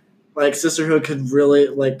 Like sisterhood could really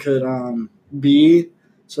be.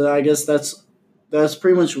 So I guess that's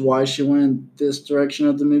pretty much why she went in this direction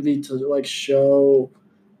of the movie, to like show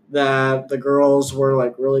that the girls were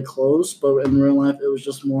like really close, but in real life it was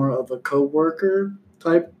just more of a co-worker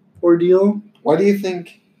type ordeal. Why do you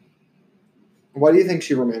think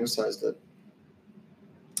she romanticized it?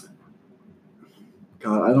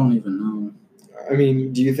 God, I don't even know. I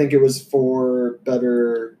mean, do you think it was for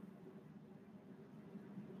better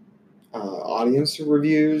audience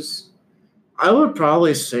reviews? I would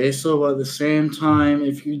probably say so, but at the same time,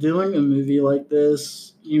 if you're doing a movie like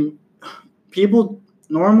this, people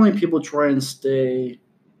try and stay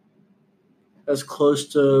as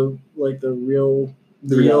close to like the real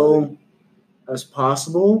The deal reality. as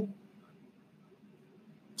possible.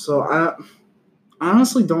 So I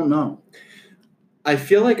honestly don't know. I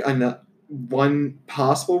feel like one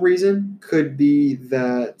possible reason could be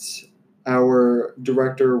that our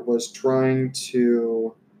director was trying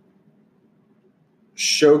to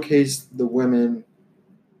showcase the women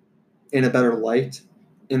in a better light,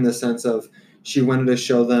 in the sense of she wanted to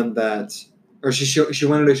show them that, or she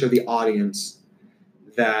wanted to show the audience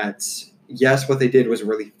that yes, what they did was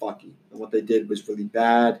really fucky, and what they did was really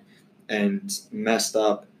bad and messed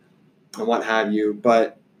up and what have you,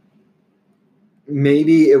 but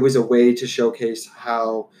maybe it was a way to showcase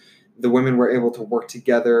how the women were able to work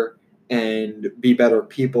together and be better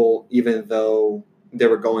people, even though they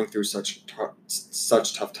were going through such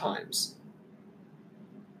tough times.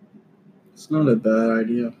 It's not a bad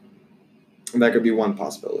idea. And that could be one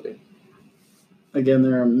possibility. Again,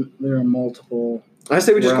 there are multiple. I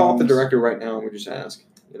say we just call up the realms. director right now and we just ask,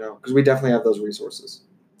 because we definitely have those resources.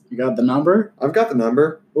 You got the number? I've got the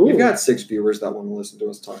number. Ooh. We've got 6 viewers that want to listen to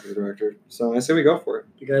us talk to the director, so I say we go for it.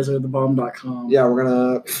 You guys are at thebomb.com. Yeah,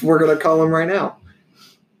 we're gonna call him right now.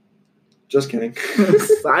 Just kidding.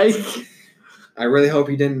 I really hope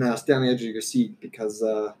you didn't stay on the edge of your seat, because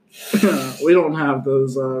we don't have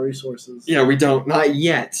those resources. Yeah, we don't. Not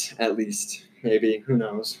yet, at least. Maybe. Who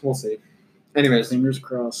knows? We'll see. Anyways, Fingers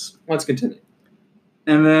crossed. let's continue.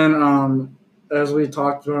 And then, as we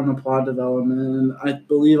talked about the plot development, I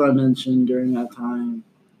believe I mentioned during that time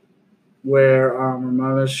where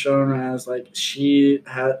Ramona's shown as she's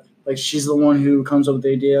the one who comes up with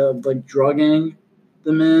the idea of drugging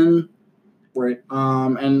the men. Right.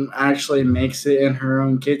 And actually makes it in her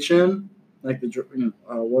own kitchen, like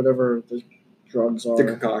whatever the drugs are. The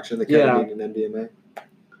concoction, the ketamine and MDMA.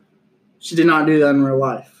 She did not do that in real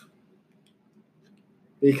life.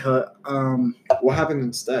 Because what happened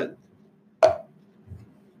instead?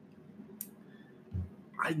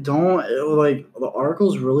 I don't the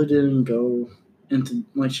articles really didn't go into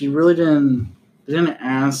she really didn't. They didn't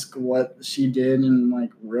ask what she did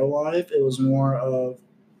in real life. It was more of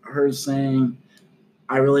her saying,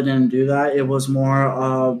 I really didn't do that. It was more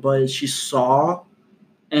of, but she saw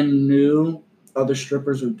and knew other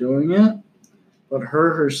strippers were doing it, but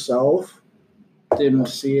her herself didn't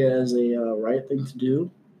see it as a right thing to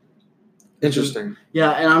do. Interesting.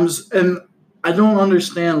 Yeah, and I don't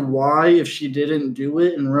understand why, if she didn't do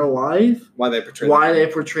it in real life, why they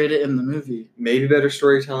portrayed it in the movie. Maybe better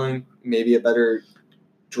storytelling, maybe a better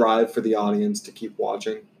drive for the audience to keep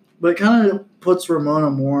watching. But it kind of puts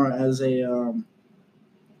Ramona more as a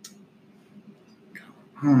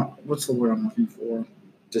I don't know, what's the word I'm looking for?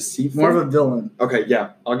 Deceitful? More of a villain. Okay,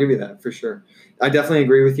 yeah, I'll give you that for sure. I definitely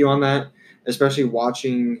agree with you on that, especially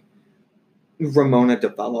watching Ramona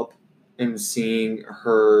develop and seeing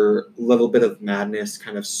her little bit of madness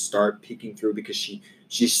kind of start peeking through, because she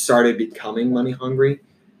started becoming money hungry.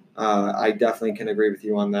 I definitely can agree with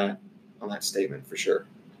you on that statement for sure.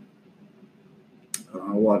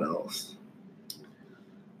 What else?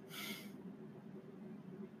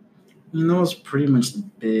 It's pretty much the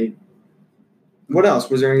big. What else?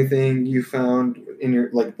 Was there anything you found in your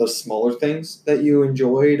the smaller things that you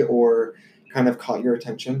enjoyed or kind of caught your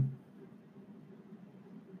attention?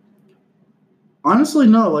 Honestly,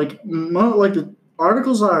 no. The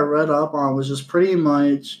articles that I read up on was just pretty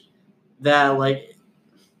much that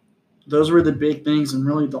those were the big things, and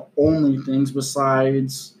really the only things,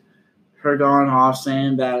 besides her going off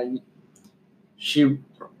saying that she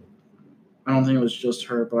I don't think it was just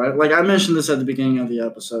her, but I mentioned this at the beginning of the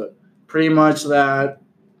episode. Pretty much that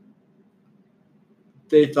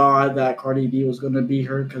they thought that Cardi B was going to be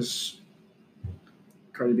her because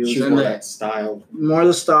Cardi B was She's in more the that style. more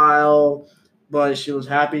the style, but she was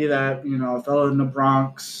happy that a fellow in the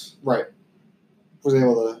Bronx Right.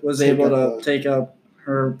 Was able to take up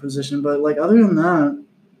her position. But other than that,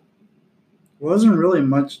 it wasn't really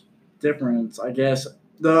much difference, I guess.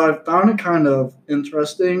 Though I found it kind of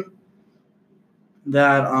interesting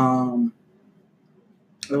that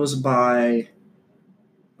it was by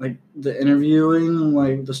the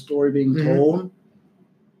interviewing, the story being told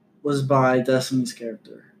was by Destiny's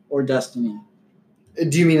character or Destiny.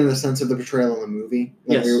 Do you mean in the sense of the portrayal in the movie?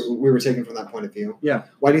 Yes. We were taken from that point of view? Yeah.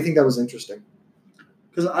 Why do you think that was interesting?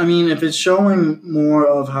 Because, if it's showing more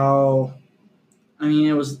of how...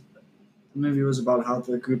 the movie was about how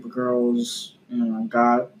the group of girls,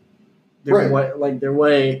 got their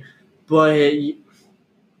way. But, I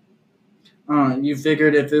don't know, you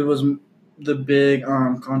figured if it was the big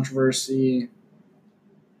controversy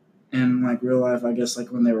in, real life, I guess,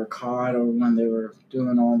 when they were caught or when they were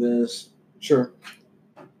doing all this... Sure.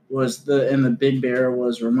 And the big bear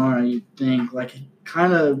was Ramona, you'd think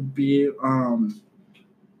kind of be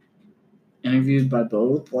interviewed by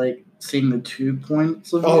both, seeing the 2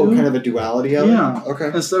 points of view. Oh, kind of a duality of it? Yeah. Okay.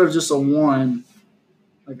 Instead of just a one,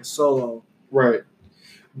 a solo. Right.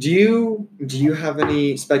 Do you have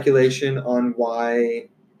any speculation on why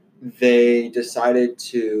they decided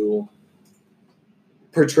to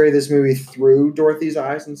portray this movie through Dorothy's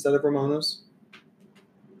eyes instead of Ramona's?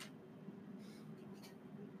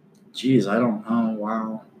 Jeez, I don't know.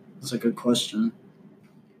 Wow. That's a good question.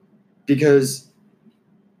 Because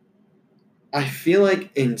I feel like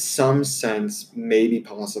in some sense, maybe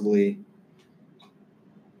possibly,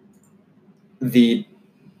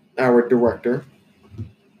 our director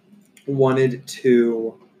wanted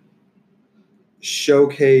to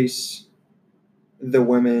showcase the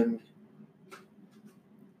women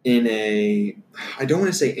in I don't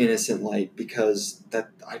want to say innocent light, because that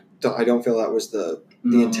I don't feel that was the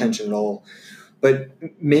intention at all. But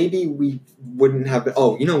maybe we wouldn't have been...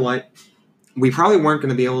 Oh, you know what? We probably weren't going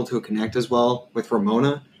to be able to connect as well with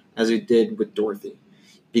Ramona as we did with Dorothy,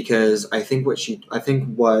 because I think what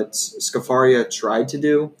Scafaria tried to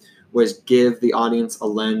do was give the audience a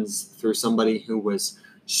lens through somebody who was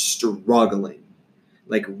struggling,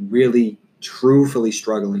 really, truthfully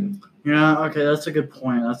struggling. Yeah, okay, that's a good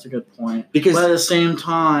point. Because, but at the same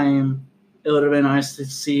time, it would have been nice to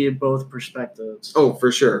see both perspectives. Oh,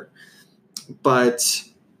 for sure. But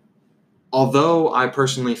although I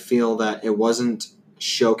personally feel that it wasn't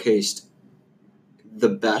showcased the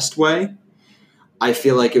best way, I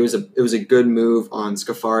feel like it was a good move on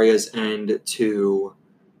Scafaria's end to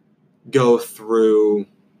go through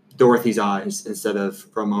Dorothy's eyes instead of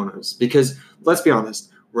Ramona's. Because, let's be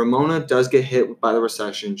honest, Ramona does get hit by the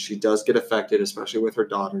recession. She does get affected, especially with her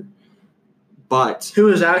daughter. But... who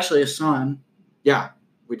is actually a son. Yeah,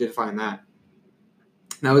 we did find that.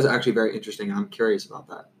 That was actually very interesting, and I'm curious about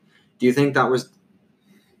that. Do you think that was...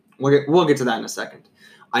 We'll get to that in a second.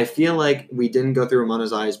 I feel like we didn't go through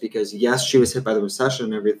Ramona's eyes because, yes, she was hit by the recession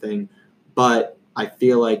and everything, but I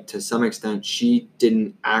feel like to some extent she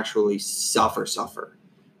didn't actually suffer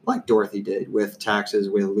like Dorothy did with taxes,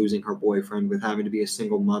 with losing her boyfriend, with having to be a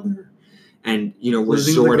single mother, and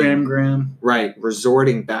resorting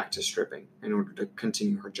back to stripping in order to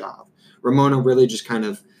continue her job. Ramona really just kind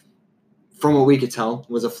of, from what we could tell,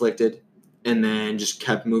 was afflicted and then just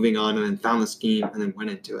kept moving on and then found the scheme and then went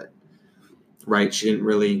into it. Right? She didn't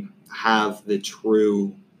really have the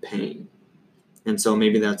true pain. And so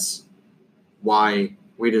maybe that's why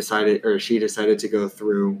she decided to go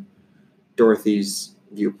through Dorothy's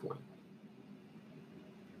viewpoint.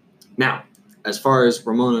 Now, as far as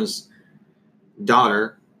Ramona's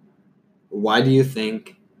daughter, why do you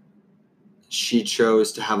think she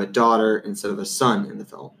chose to have a daughter instead of a son in the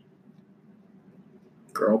film?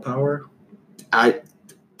 Girl power?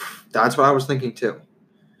 That's what I was thinking too.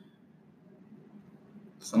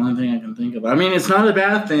 It's the only thing I can think of. It's not a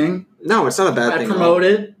bad thing. No, it's not a bad thing. I promote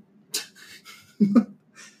it.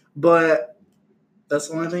 But that's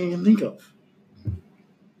the only thing I can think of.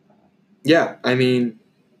 Yeah,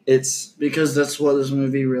 it's... because that's what this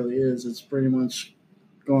movie really is. It's pretty much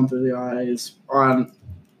going through the eyes on...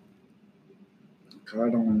 I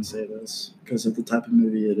don't want to say this because of the type of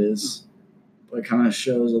movie it is. But it kind of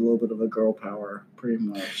shows a little bit of a girl power, pretty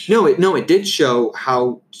much. No, it did show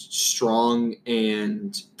how strong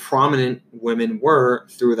and prominent women were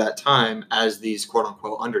through that time as these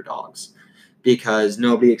quote-unquote underdogs, because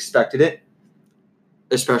nobody expected it,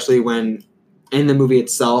 especially when in the movie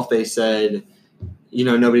itself, they said,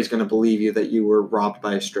 nobody's going to believe you that you were robbed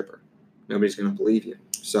by a stripper. Nobody's going to believe you.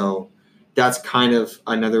 So that's kind of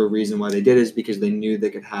another reason why they did it, is because they knew they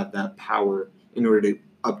could have that power in order to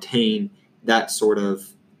obtain that sort of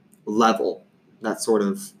level, that sort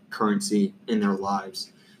of currency in their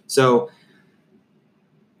lives. So,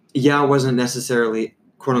 yeah, it wasn't necessarily,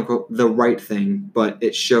 quote unquote, the right thing, but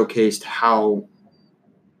it showcased how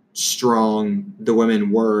strong the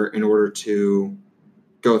women were in order to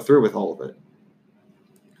go through with all of it.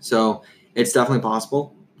 So it's definitely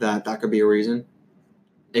possible that could be a reason.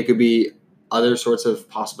 It could be other sorts of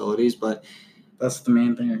possibilities, but that's the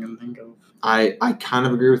main thing I can think of. I kind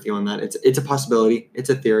of agree with you on that. It's a possibility. It's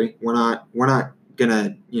a theory. We're not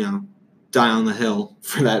gonna die on the hill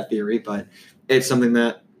for that theory, but it's something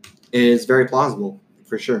that is very plausible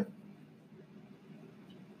for sure.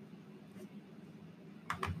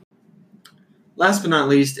 Last but not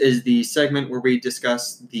least is the segment where we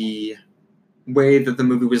discuss the way that the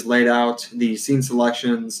movie was laid out, the scene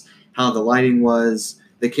selections, how the lighting was,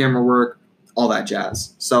 the camera work, all that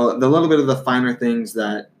jazz. So the little bit of the finer things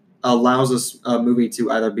that allows a movie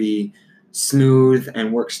to either be smooth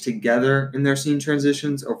and works together in their scene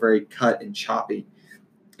transitions, or very cut and choppy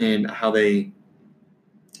in how they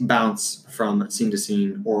bounce from scene to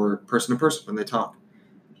scene or person to person when they talk.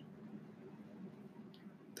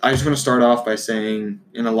 I just want to start off by saying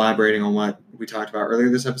and elaborating on what we talked about earlier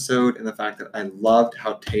this episode, and the fact that I loved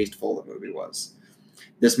how tasteful the movie was.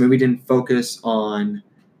 This movie didn't focus on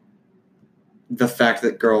the fact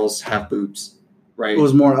that girls have boobs, right? It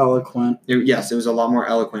was more eloquent. Yes, it was a lot more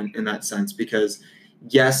eloquent in that sense, because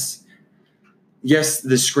yes,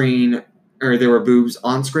 the screen, or there were boobs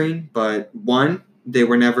on screen, but one, they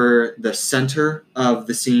were never the center of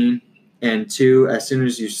the scene, and two, as soon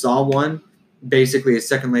as you saw one, basically a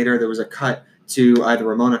second later, there was a cut to either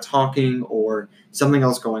Ramona talking or something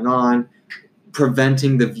else going on,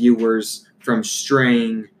 preventing the viewers from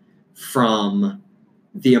straying from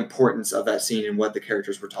the importance of that scene and what the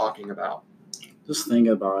characters were talking about. Just think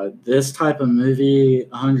about it. This type of movie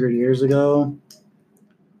 100 years ago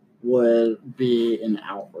would be an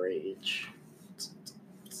outrage.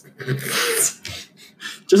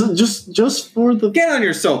 just for the... Get on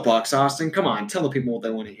your soapbox, Austin. Come on, tell the people what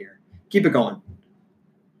they want to hear. Keep it going.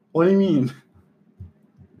 What do you mean?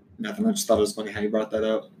 Nothing. I just thought it was funny how you brought that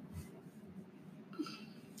up.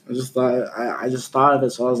 I just thought of it,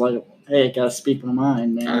 so I was like, hey, I gotta speak my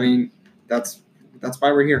mind, man. I mean, that's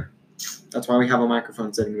why we're here. That's why we have a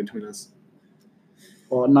microphone sitting between us.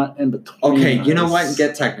 Well, not in between. Okay, you know what?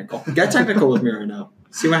 Get technical. Get technical with me right now.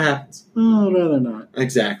 See what happens. Oh, I'd rather not.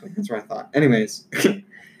 Exactly. That's what I thought. Anyways,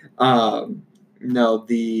 no,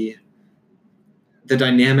 the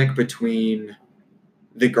dynamic between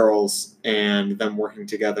the girls and them working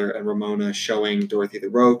together, and Ramona showing Dorothy the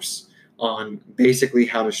ropes on basically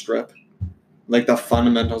how to strip, like the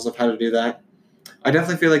fundamentals of how to do that. I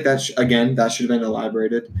definitely feel like that should have been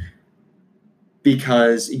elaborated,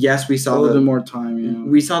 because yes, we saw a little bit more time. Yeah,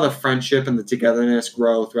 we saw the friendship and the togetherness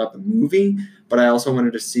grow throughout the movie, but I also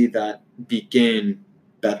wanted to see that begin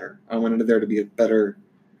better. I wanted there to be a better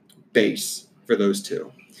base for those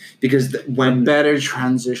two, because when a better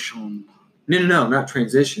transition. No, not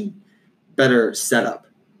transition. Better setup.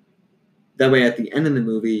 That way, at the end of the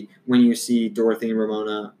movie, when you see Dorothy and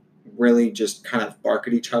Ramona really just kind of bark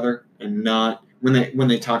at each other, and not when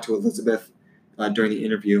they talk to Elizabeth during the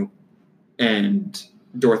interview, and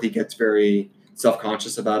Dorothy gets very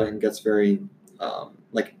self-conscious about it and gets very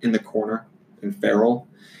like in the corner and feral.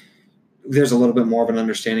 There's a little bit more of an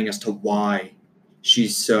understanding as to why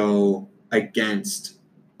she's so against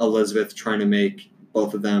Elizabeth trying to make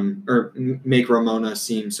both of them, or make Ramona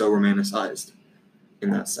seem so romanticized in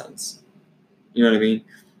that sense. You know what I mean?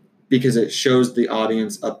 Because it shows the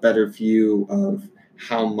audience a better view of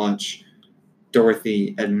how much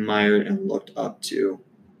Dorothy admired and looked up to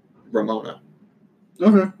Ramona.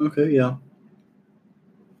 Okay, yeah.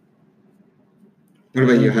 What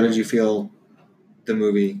about you? How did you feel the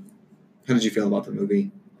movie? How did you feel about the movie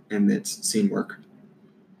and its scene work?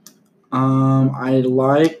 I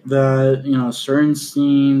like that, certain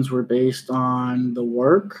scenes were based on the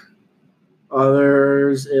work.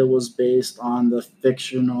 Others, it was based on the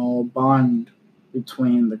fictional bond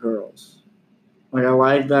between the girls. Like, I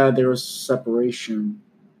like that there was separation.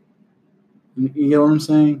 You get what I'm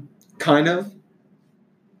saying? Kind of.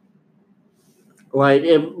 Like,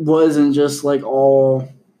 it wasn't just, like,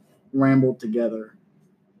 all rambled together.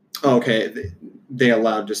 Okay, they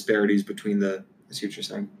allowed disparities between the... I see what you're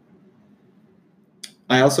saying.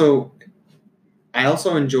 I also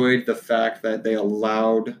enjoyed the fact that they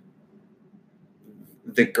allowed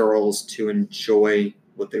the girls to enjoy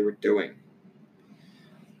what they were doing.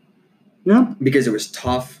 Yeah. Because it was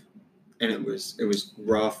tough and it was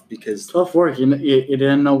rough because Tough work. You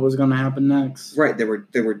didn't know what was going to happen next. right, they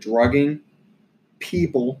were drugging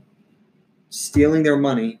people, stealing their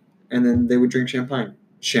money, and then they would drink champagne.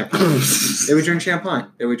 They would drink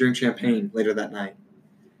champagne. They would drink champagne later that night.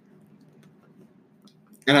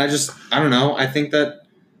 And I don't know. I think that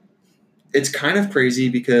it's kind of crazy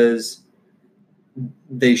because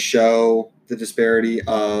they show the disparity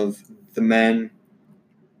of the men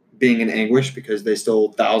being in anguish because they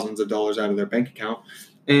stole thousands of dollars out of their bank account,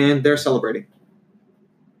 and they're celebrating.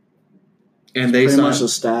 And they pretty saw much a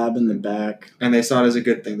stab in the back. And they saw it as a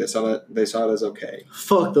good thing. They saw it as okay.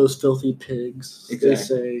 Fuck those filthy pigs. Exactly. They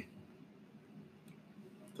say.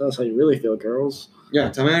 Tell us how you really feel, girls. Yeah,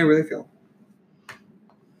 tell me how you really feel.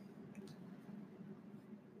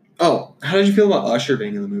 Oh, how did you feel about Usher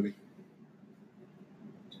being in the movie?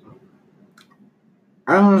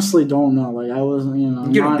 I honestly don't know. Like, I wasn't,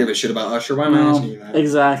 You don't give a shit about Usher. Why am I asking you that?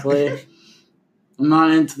 Exactly. I'm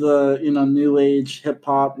not into the, new age hip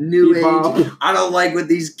hop. New age. I don't like what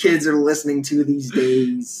these kids are listening to these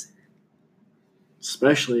days.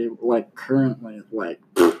 Especially, currently.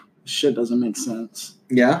 Shit doesn't make sense.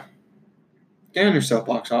 Yeah? Get on your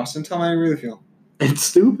soapbox, Austin. Tell me how you really feel. It's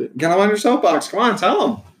stupid. Get on your soapbox. Come on, tell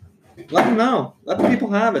them. Let them know. Let the people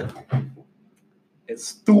have it. It's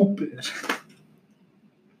stupid.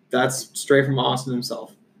 That's straight from Austin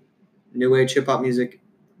himself. New age hip hop music.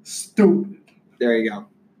 Stupid. There you go.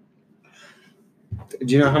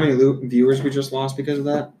 Do you know how many viewers we just lost because of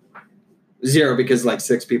that? 0, because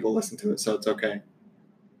 6 people listen to it, so it's okay.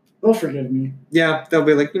 They'll forgive me. Yeah, they'll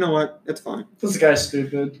be like, you know what? It's fine. This guy's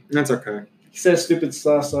stupid. That's okay. He says stupid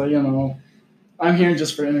stuff, so I'm here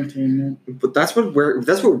just for entertainment. But that's what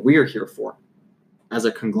we're here for, as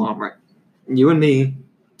a conglomerate. You and me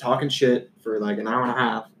talking shit for an hour and a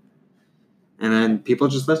half, and then people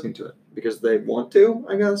just listening to it because they want to,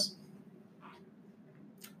 I guess.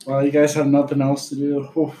 Well, you guys have nothing else to do.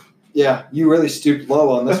 Oof. Yeah, you really stooped low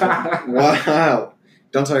on this one. Wow.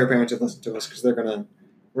 Don't tell your parents to listen to us because they're gonna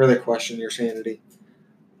really question your sanity.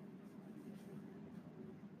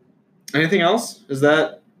 Anything else?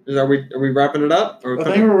 Are we wrapping it up? I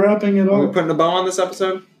think we're wrapping it up. Are we putting a bow on this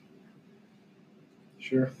episode?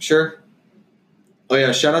 Sure. Oh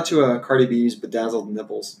yeah, shout out to Cardi B's bedazzled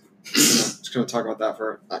nipples. Just gonna talk about that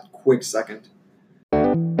for a quick second.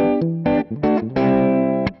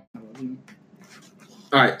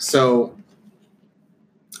 All right, so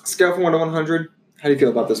scale from 1 to 100. How do you feel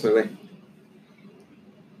about this movie?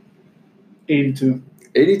 82.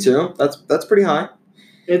 82. That's pretty high.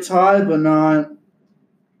 It's high, but not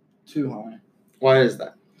too high. Why is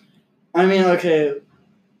that? I mean, okay,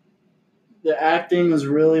 the acting is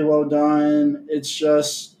really well done. It's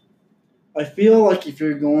just, I feel like if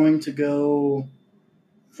you're going to go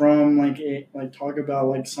from talk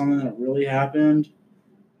about something that really happened,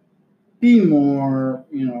 be more,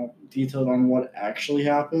 detailed on what actually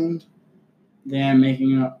happened than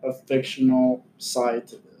making a fictional side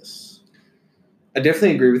to this. I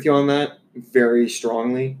definitely agree with you on that very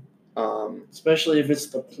strongly. Especially if it's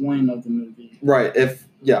the point of the movie. Right. If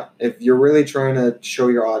you're really trying to show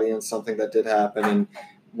your audience something that did happen and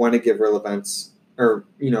want to give real events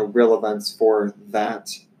for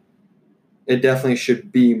that, it definitely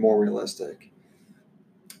should be more realistic.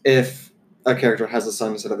 If a character has a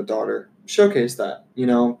son instead of a daughter, showcase that.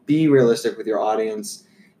 Be realistic with your audience,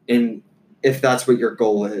 and if that's what your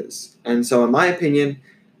goal is. And so, in my opinion,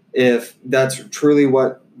 if that's truly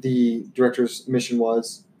what the director's mission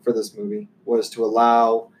was for this movie, was to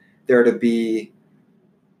allow there to be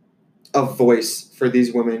a voice for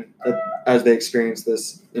these women as they experienced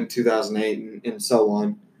this in 2008 and so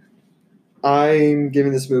on, I'm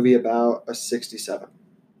giving this movie about a 67.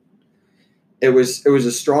 It was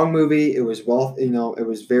a strong movie. It was it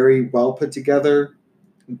was very well put together.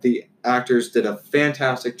 The actors did a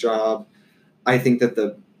fantastic job. I think that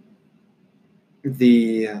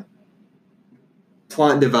the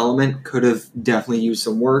plot development could have definitely used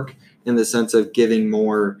some work in the sense of giving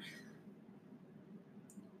more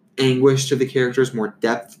anguish to the characters, more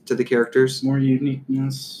depth to the characters, more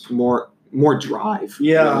uniqueness, more drive.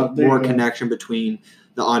 Yeah, right? More connection between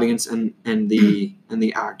the audience and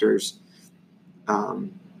the actors.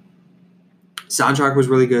 Soundtrack was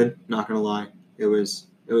really good. Not gonna lie, it was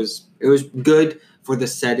good for the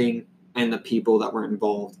setting and the people that were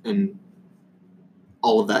involved in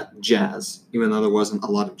all of that jazz, even though there wasn't a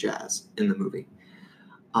lot of jazz in the movie.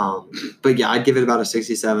 But yeah, I'd give it about a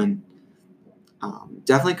 67.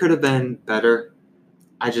 Definitely could have been better.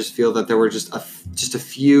 I just feel that there were just a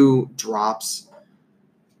few drops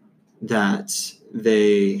that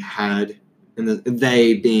they had, and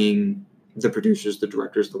they being the producers, the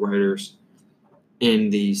directors, the writers, in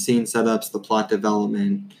the scene setups, the plot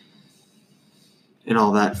development, and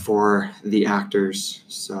all that for the actors.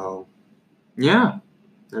 So, yeah,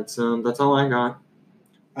 that's all I got.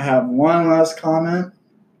 I have one last comment.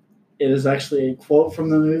 It is actually a quote from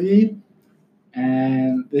the movie,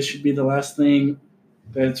 and this should be the last thing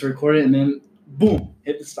that's recorded, and then boom,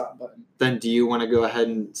 hit the stop button. Then do you want to go ahead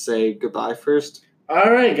and say goodbye first?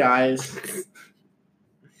 All right, guys.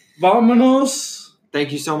 Vámonos.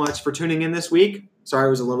 Thank you so much for tuning in this week. Sorry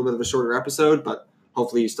it was a little bit of a shorter episode, but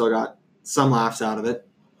hopefully you still got some laughs out of it.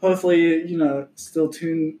 Hopefully, still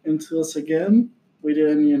tune into us again. We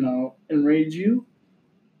didn't, enrage you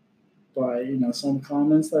by, some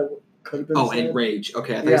comments that could have been said. Enrage.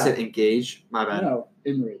 Okay, I thought you said engage. My bad. No,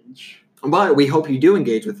 enrage. But we hope you do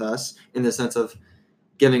engage with us in the sense of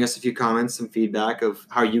giving us a few comments, some feedback of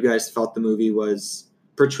how you guys felt the movie was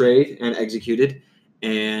portrayed and executed.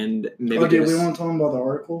 And maybe did we want to talk about the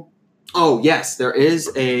article? Oh, yes. There is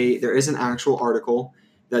an actual article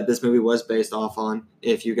that this movie was based off on,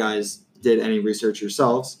 if you guys did any research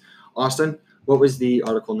yourselves. Austin, what was the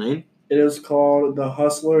article name? It is called The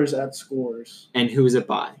Hustlers at Scores. And who is it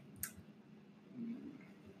by?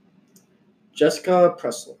 Jessica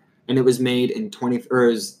Pressler. And it was made in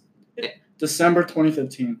December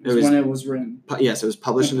 2015 is when it was written. Yes, it was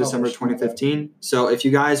published in December 2015. So if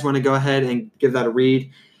you guys want to go ahead and give that a read,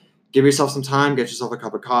 give yourself some time, get yourself a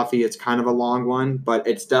cup of coffee. It's kind of a long one, but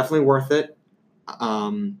it's definitely worth it.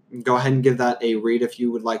 Go ahead and give that a read if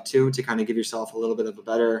you would like to kind of give yourself a little bit of a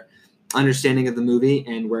better understanding of the movie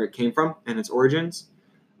and where it came from and its origins.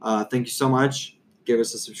 Thank you so much. Give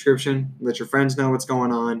us a subscription. Let your friends know what's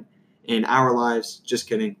going on in our lives. Just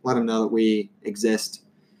kidding. Let them know that we exist.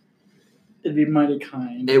 It'd be mighty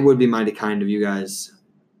kind. It would be mighty kind of you guys.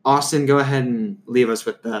 Austin, go ahead and leave us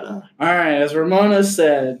with that. All right. As Ramona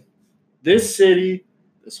said, this city,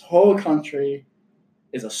 this whole country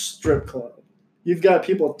is a strip club. You've got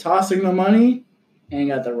people tossing the money and you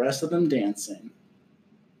got the rest of them dancing.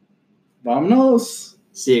 Vámonos.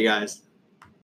 See you guys.